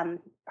buy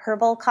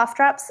herbal cough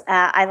drops.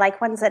 I like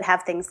ones that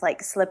have things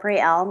like slippery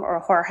elm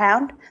or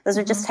horehound. Those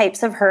are just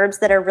types of herbs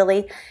that are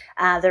really,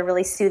 they're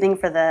really soothing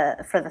for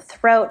the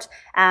throat.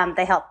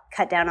 They help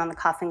cut down on the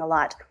coughing a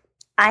lot.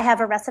 I have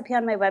a recipe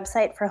on my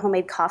website for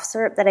homemade cough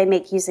syrup that I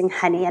make using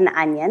honey and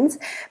onions.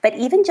 But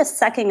even just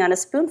sucking on a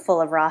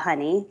spoonful of raw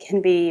honey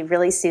can be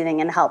really soothing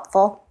and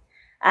helpful.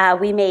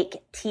 We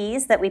make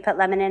teas that we put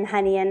lemon and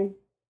honey in.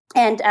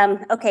 And,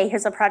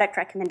 here's a product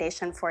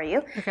recommendation for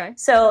you. Okay.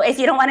 So if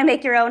you don't want to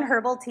make your own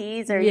herbal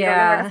teas or you don't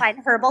know where to find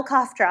herbal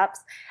cough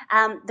drops,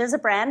 there's a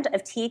brand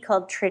of tea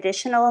called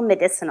Traditional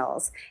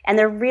Medicinals. And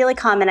they're really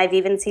common. I've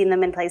even seen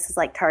them in places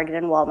like Target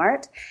and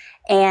Walmart.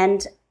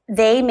 And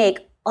they make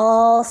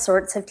all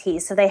sorts of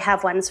teas. So they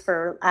have ones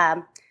for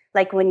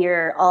like when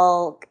you're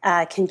all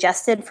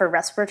congested for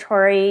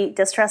respiratory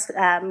distress,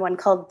 one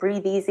called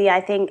Breathe Easy,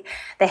 I think.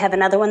 They have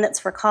another one that's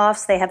for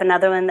coughs. They have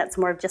another one that's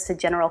more of just a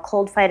general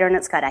cold fighter, and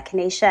it's got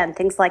echinacea and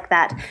things like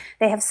that.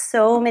 They have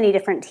so many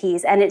different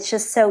teas, and it's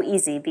just so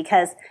easy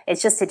because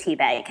it's just a tea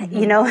bag.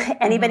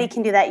 Anybody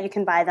can do that. You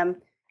can buy them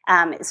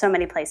so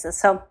many places.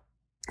 So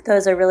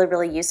those are really,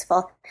 really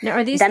useful. Now,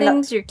 are these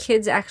things your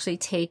kids actually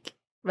take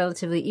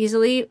relatively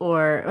easily?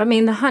 Or, I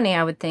mean, the honey,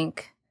 I would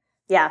think.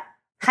 Yeah.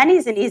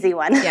 Honey's an easy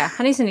one. Yeah,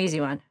 honey's an easy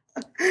one.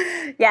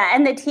 Yeah,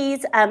 and the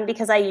teas,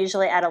 because I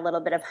usually add a little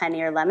bit of honey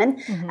or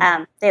lemon,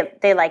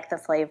 they like the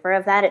flavor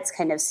of that. It's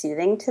kind of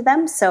soothing to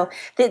them. So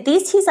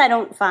these teas I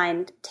don't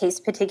find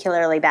taste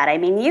particularly bad. I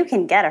mean, you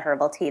can get a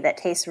herbal tea that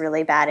tastes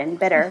really bad and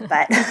bitter,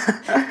 but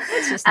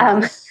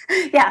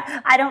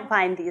I don't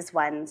find these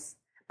ones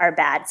are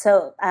bad.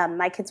 So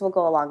my kids will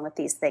go along with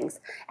these things.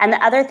 And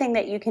the other thing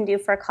that you can do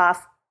for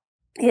cough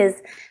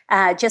is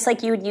just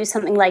like you would use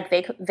something like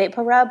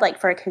VapoRub, like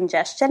for a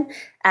congestion,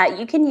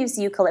 you can use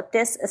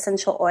eucalyptus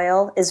essential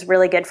oil is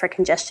really good for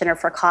congestion or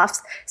for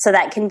coughs. So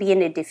that can be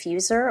in a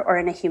diffuser or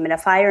in a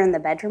humidifier in the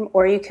bedroom,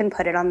 or you can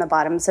put it on the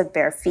bottoms of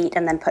bare feet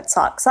and then put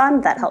socks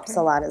on. That helps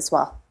a lot as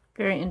well.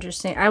 Very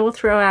interesting. I will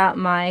throw out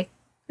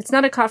it's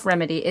not a cough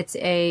remedy. It's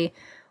a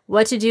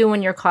what to do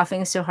when you're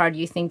coughing so hard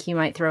you think you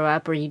might throw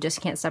up or you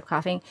just can't stop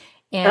coughing.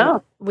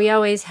 And we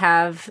always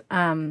have...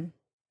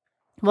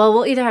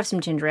 we'll either have some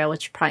ginger ale,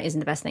 which probably isn't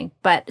the best thing,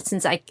 but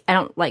since I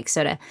don't like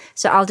soda,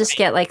 so I'll just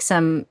get like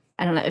some,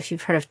 I don't know if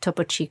you've heard of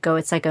Topo Chico,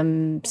 it's like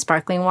a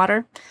sparkling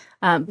water,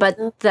 but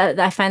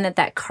I find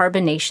that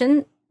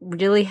carbonation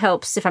really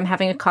helps if I'm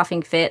having a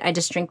coughing fit. I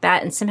just drink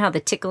that, and somehow the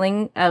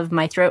tickling of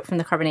my throat from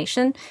the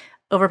carbonation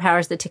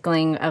overpowers the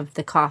tickling of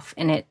the cough,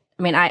 and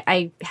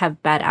I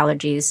have bad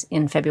allergies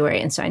in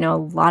February, and so I know a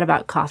lot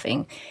about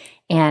coughing,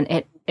 and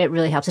it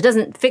really helps. It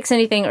doesn't fix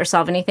anything or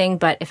solve anything,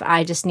 but if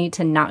I just need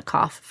to not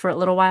cough for a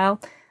little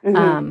while,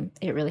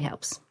 it really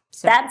helps.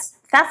 So. That's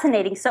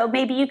fascinating. So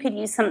maybe you could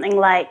use something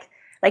like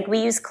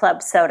we use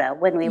club soda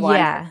when we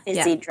want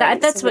fizzy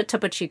drinks. That's what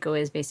Topo Chico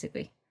is,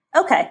 basically.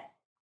 Okay.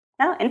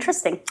 Oh,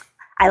 interesting.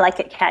 I like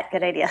it, Kat.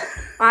 Good idea.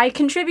 I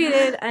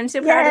contributed. I'm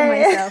so proud of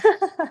myself.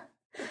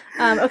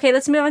 Okay,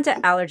 let's move on to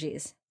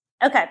allergies.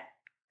 Okay.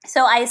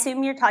 So I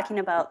assume you're talking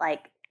about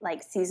like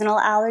seasonal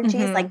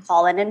allergies, like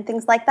pollen and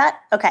things like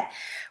that. Okay.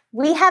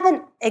 We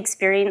haven't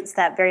experienced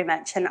that very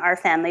much in our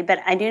family, but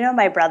I do know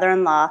my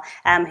brother-in-law,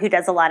 who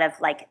does a lot of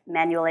like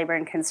manual labor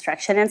and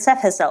construction and stuff,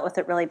 has dealt with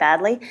it really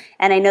badly.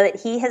 And I know that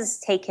he has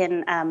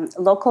taken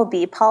local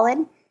bee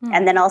pollen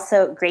and then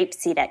also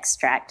grapeseed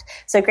extract.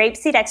 So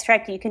grapeseed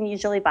extract you can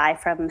usually buy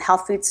from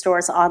health food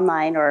stores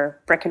online or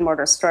brick and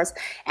mortar stores.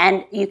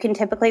 And you can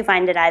typically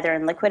find it either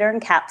in liquid or in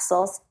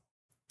capsules.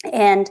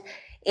 And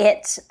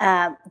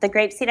the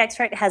grapeseed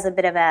extract has a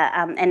bit of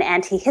an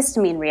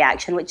antihistamine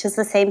reaction, which is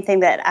the same thing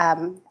that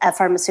a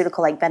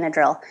pharmaceutical like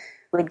Benadryl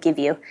would give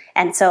you.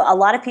 And so a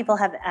lot of people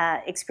have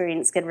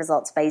experienced good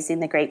results by using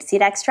the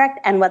grapeseed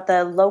extract. And what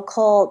the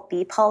local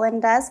bee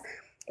pollen does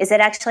is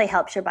it actually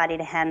helps your body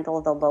to handle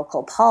the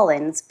local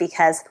pollens,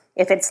 because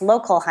if it's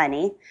local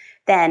honey,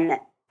 then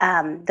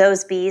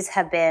those bees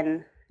have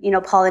been,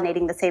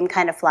 pollinating the same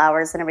kind of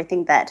flowers and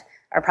everything that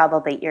are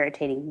probably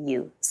irritating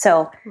you.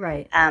 So,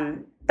 right.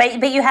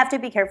 But you have to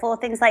be careful with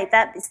things like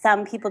that.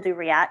 Some people do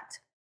react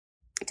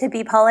to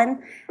bee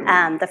pollen.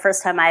 The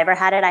first time I ever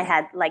had it, I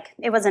had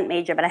it wasn't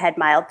major, but I had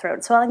mild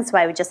throat swelling. So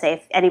I would just say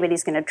if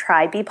anybody's going to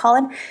try bee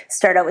pollen,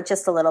 start out with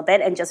just a little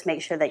bit and just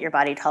make sure that your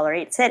body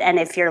tolerates it. And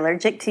if you're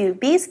allergic to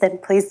bees, then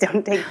please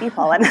don't take bee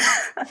pollen.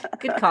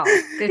 Good call.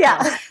 Good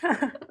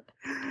call.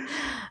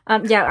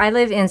 I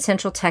live in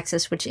Central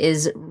Texas, which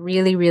is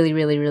really, really,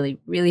 really, really,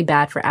 really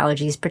bad for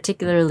allergies,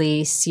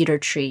 particularly cedar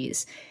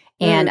trees.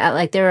 And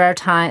there are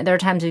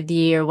times of the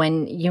year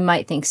when you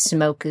might think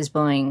smoke is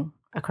blowing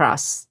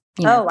across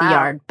the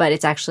yard, but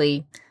it's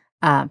actually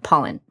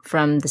pollen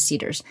from the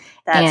cedars.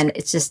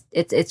 It's just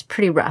it's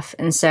pretty rough.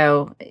 And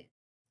so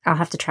I'll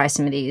have to try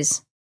some of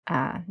these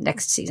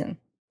next season.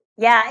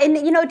 Yeah, and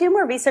do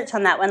more research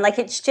on that one.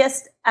 It's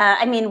just,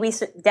 we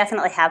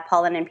definitely have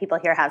pollen, and people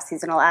here have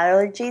seasonal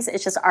allergies.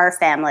 It's just our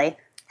family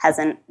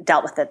hasn't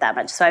dealt with it that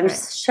much. So I'm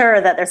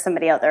sure that there's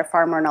somebody out there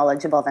far more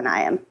knowledgeable than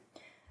I am.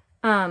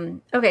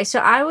 Okay, so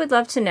I would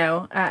love to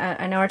know,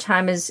 I know our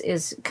time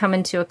is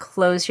coming to a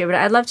close here, but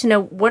I'd love to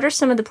know, what are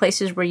some of the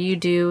places where you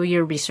do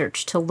your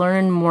research to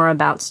learn more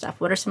about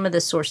stuff? What are some of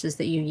the sources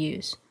that you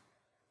use?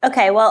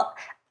 Okay, well,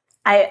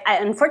 I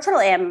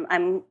unfortunately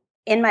I'm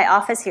in my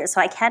office here, so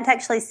I can't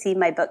actually see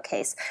my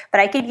bookcase, but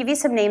I could give you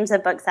some names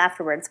of books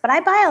afterwards. But I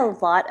buy a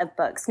lot of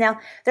books. Now,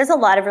 there's a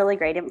lot of really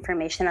great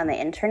information on the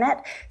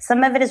internet.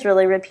 Some of it is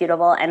really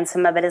reputable and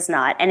some of it is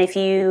not. And if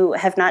you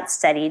have not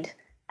studied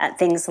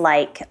things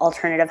like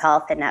alternative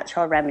health and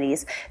natural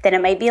remedies, then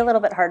it might be a little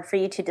bit hard for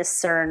you to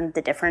discern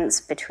the difference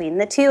between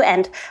the two.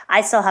 And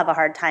I still have a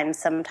hard time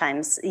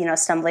sometimes,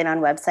 stumbling on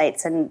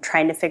websites and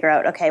trying to figure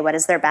out, okay, what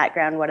is their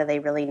background? What do they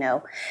really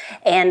know?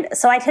 And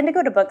so I tend to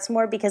go to books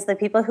more because the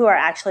people who are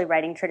actually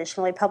writing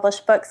traditionally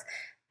published books,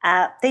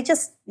 they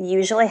just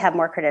usually have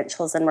more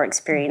credentials and more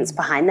experience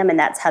behind them. And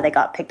that's how they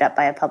got picked up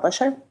by a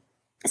publisher.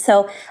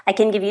 So I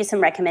can give you some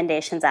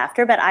recommendations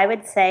after, but I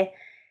would say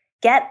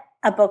get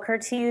a book or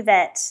two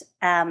that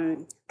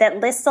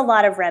lists a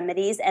lot of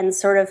remedies and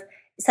sort of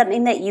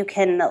something that you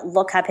can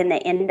look up in the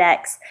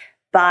index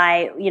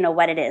by,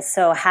 what it is.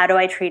 So how do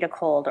I treat a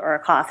cold or a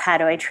cough? How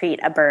do I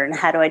treat a burn?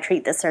 How do I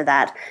treat this or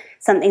that?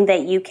 Something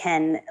that you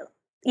can,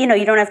 you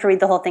don't have to read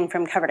the whole thing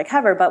from cover to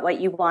cover, but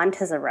what you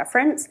want is a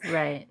reference.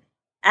 Right.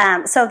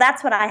 So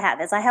that's what I have,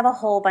 is I have a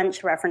whole bunch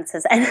of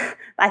references. And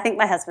I think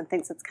my husband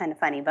thinks it's kind of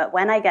funny, but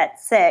when I get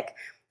sick,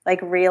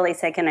 really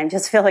sick, and I'm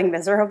just feeling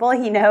miserable,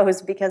 he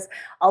knows, because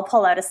I'll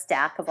pull out a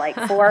stack of 4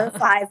 or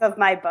 5 of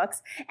my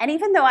books. And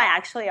even though I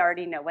actually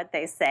already know what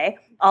they say,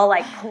 I'll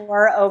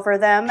pore over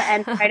them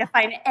and try to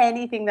find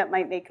anything that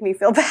might make me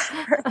feel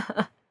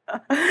better.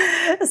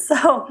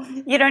 So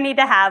you don't need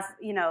to have,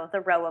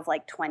 the row of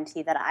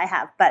 20 that I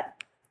have, but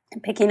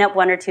picking up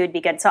 1 or 2 would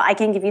be good. So I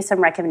can give you some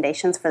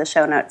recommendations for the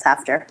show notes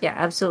after. Yeah,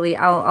 absolutely.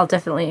 I'll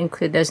definitely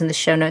include those in the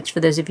show notes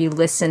for those of you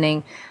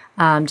listening.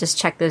 Just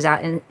check those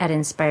out at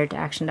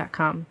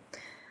inspiredtoaction.com.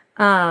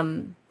 Are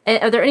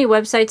there any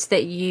websites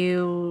that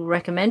you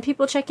recommend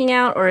people checking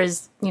out, or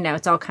is,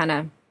 it's all kind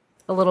of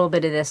a little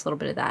bit of this, a little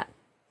bit of that?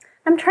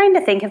 I'm trying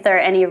to think if there are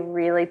any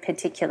really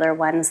particular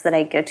ones that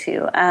I go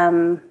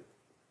to.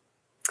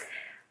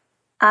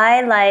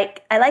 I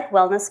like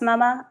Wellness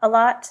Mama a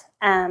lot,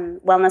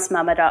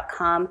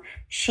 wellnessmama.com.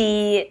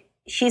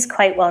 She's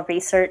quite well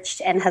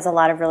researched and has a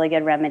lot of really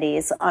good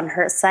remedies on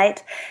her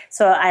site.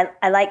 So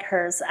I like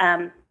hers.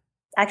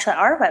 Actually,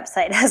 our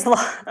website has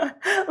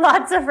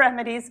lots of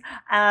remedies.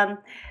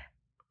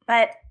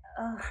 But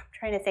I'm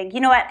trying to think. You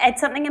know what? It's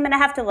something I'm going to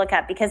have to look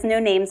up because no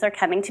names are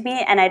coming to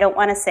me, and I don't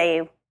want to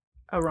say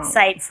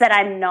sites that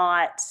I'm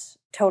not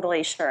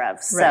totally sure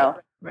of. So,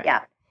 right. Yeah.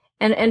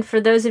 And for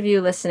those of you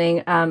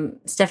listening,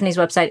 Stephanie's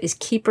website is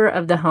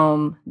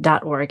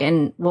keeperofthehome.org,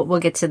 and we'll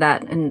get to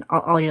that and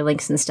all your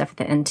links and stuff at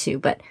the end too.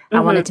 But I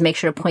wanted to make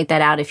sure to point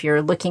that out. If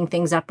you're looking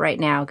things up right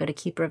now, go to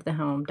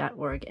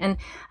keeperofthehome.org. And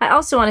I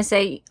also want to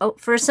say,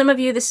 for some of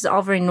you, this is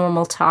all very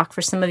normal talk.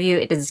 For some of you,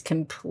 it is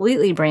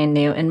completely brand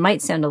new and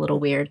might sound a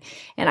little weird.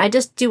 And I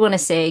just do want to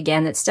say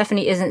again that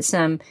Stephanie isn't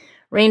some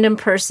random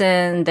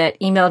person that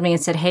emailed me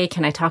and said, hey,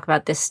 can I talk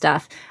about this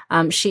stuff?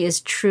 She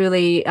is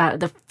truly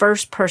the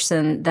first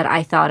person that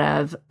I thought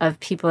of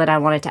people that I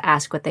wanted to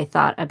ask what they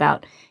thought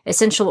about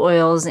essential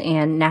oils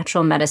and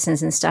natural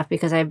medicines and stuff,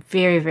 because I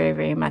very, very,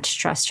 very much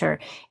trust her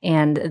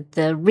and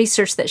the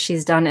research that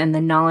she's done and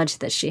the knowledge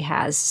that she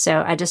has.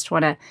 So I just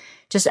want to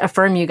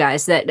affirm you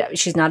guys that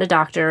she's not a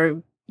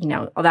doctor,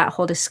 all that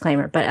whole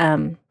disclaimer,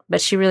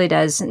 but she really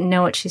does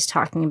know what she's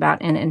talking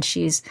about, and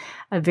she's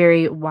a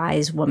very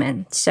wise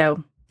woman.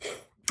 So,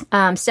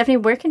 Stephanie,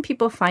 where can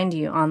people find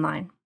you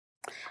online?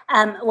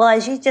 Well,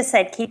 as you just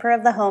said,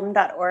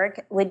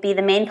 keeperofthehome.org would be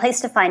the main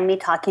place to find me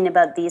talking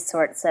about these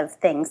sorts of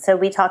things. So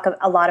we talk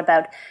a lot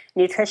about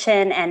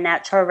nutrition and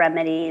natural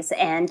remedies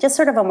and just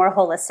sort of a more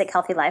holistic,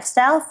 healthy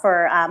lifestyle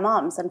for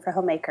moms and for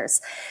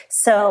homemakers.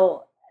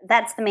 So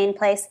that's the main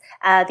place.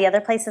 The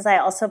other places, I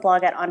also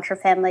blog at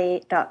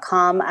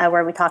entrefamily.com,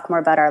 where we talk more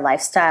about our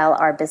lifestyle,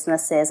 our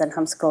businesses, and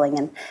homeschooling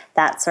and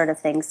that sort of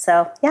thing.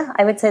 So, yeah,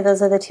 I would say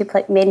those are the two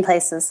main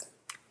places.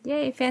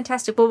 Yay,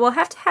 fantastic. Well, we'll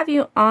have to have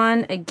you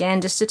on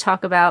again just to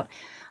talk about,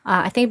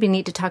 I think it'd be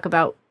neat to talk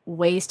about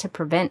ways to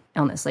prevent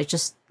illness, like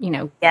just,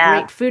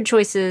 great food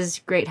choices,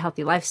 great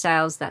healthy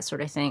lifestyles, that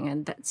sort of thing.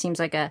 And that seems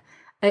like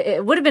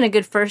it would have been a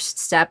good first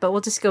step, but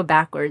we'll just go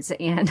backwards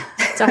and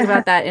talk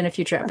about that in a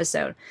future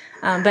episode.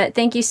 But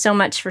thank you so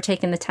much for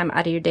taking the time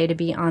out of your day to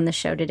be on the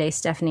show today,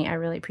 Stephanie. I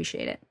really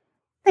appreciate it.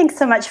 Thanks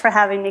so much for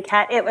having me,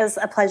 Kat. It was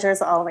a pleasure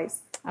as always.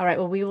 All right.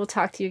 Well, we will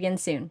talk to you again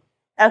soon.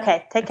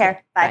 Okay. Take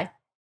care. Bye.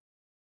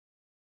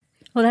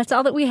 Well, that's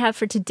all that we have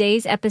for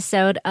today's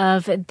episode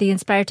of the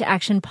Inspired to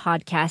Action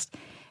podcast.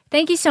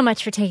 Thank you so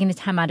much for taking the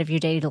time out of your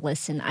day to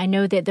listen. I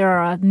know that there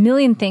are a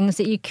million things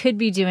that you could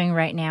be doing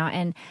right now,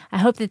 and I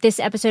hope that this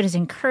episode has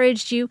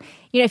encouraged you.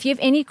 If you have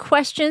any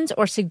questions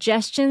or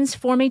suggestions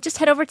for me, just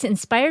head over to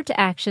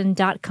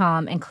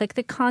inspiredtoaction.com and click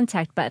the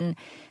contact button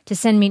to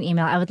send me an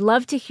email. I would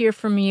love to hear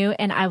from you,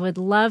 and I would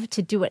love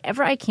to do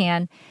whatever I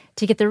can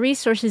to get the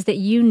resources that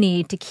you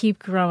need to keep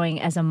growing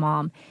as a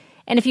mom.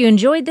 And if you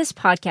enjoyed this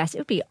podcast, it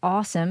would be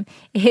awesome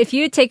if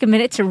you would take a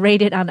minute to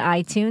rate it on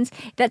iTunes.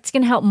 That's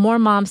going to help more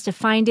moms to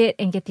find it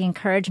and get the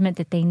encouragement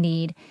that they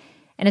need.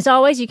 And as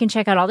always, you can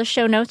check out all the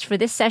show notes for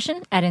this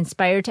session at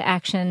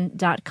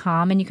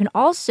inspiredtoaction.com. And you can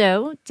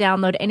also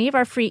download any of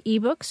our free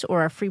ebooks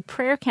or our free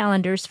prayer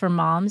calendars for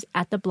moms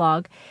at the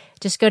blog.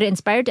 Just go to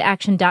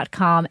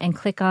inspiredtoaction.com and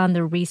click on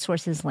the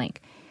resources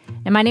link.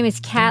 And my name is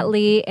Kat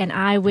Lee, and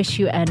I wish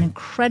you an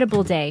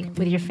incredible day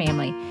with your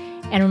family.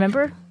 And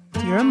remember,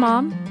 you're a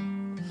mom.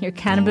 You're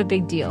kind of a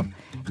big deal.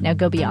 Now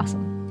go be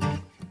awesome.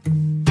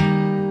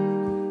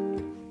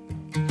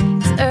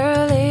 It's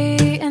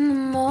early in the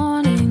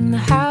morning, the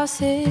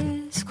house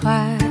is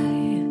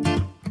quiet,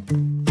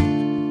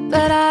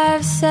 but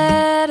I've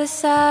set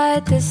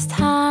aside this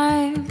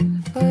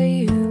time for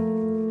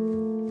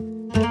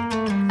you.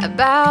 I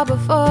bow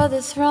before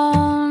the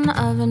throne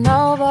of a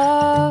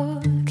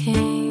noble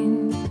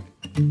king,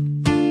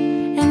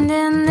 and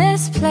in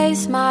this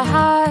place my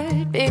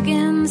heart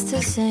begins to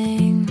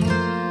sing.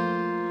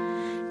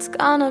 It's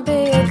gonna be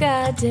a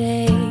good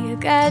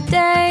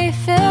day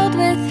filled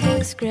with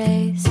His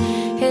grace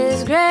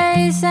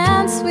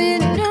and sweet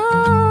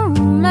new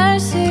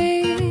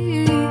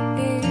mercies.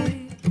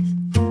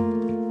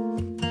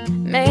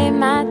 May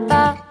my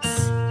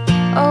thoughts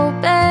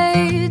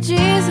obey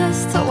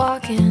Jesus to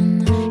walk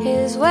in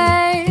His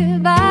way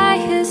by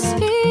His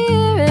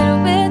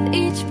Spirit with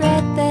each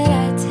breath that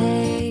I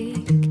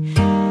take.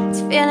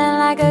 It's feeling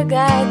like a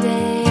good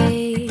day.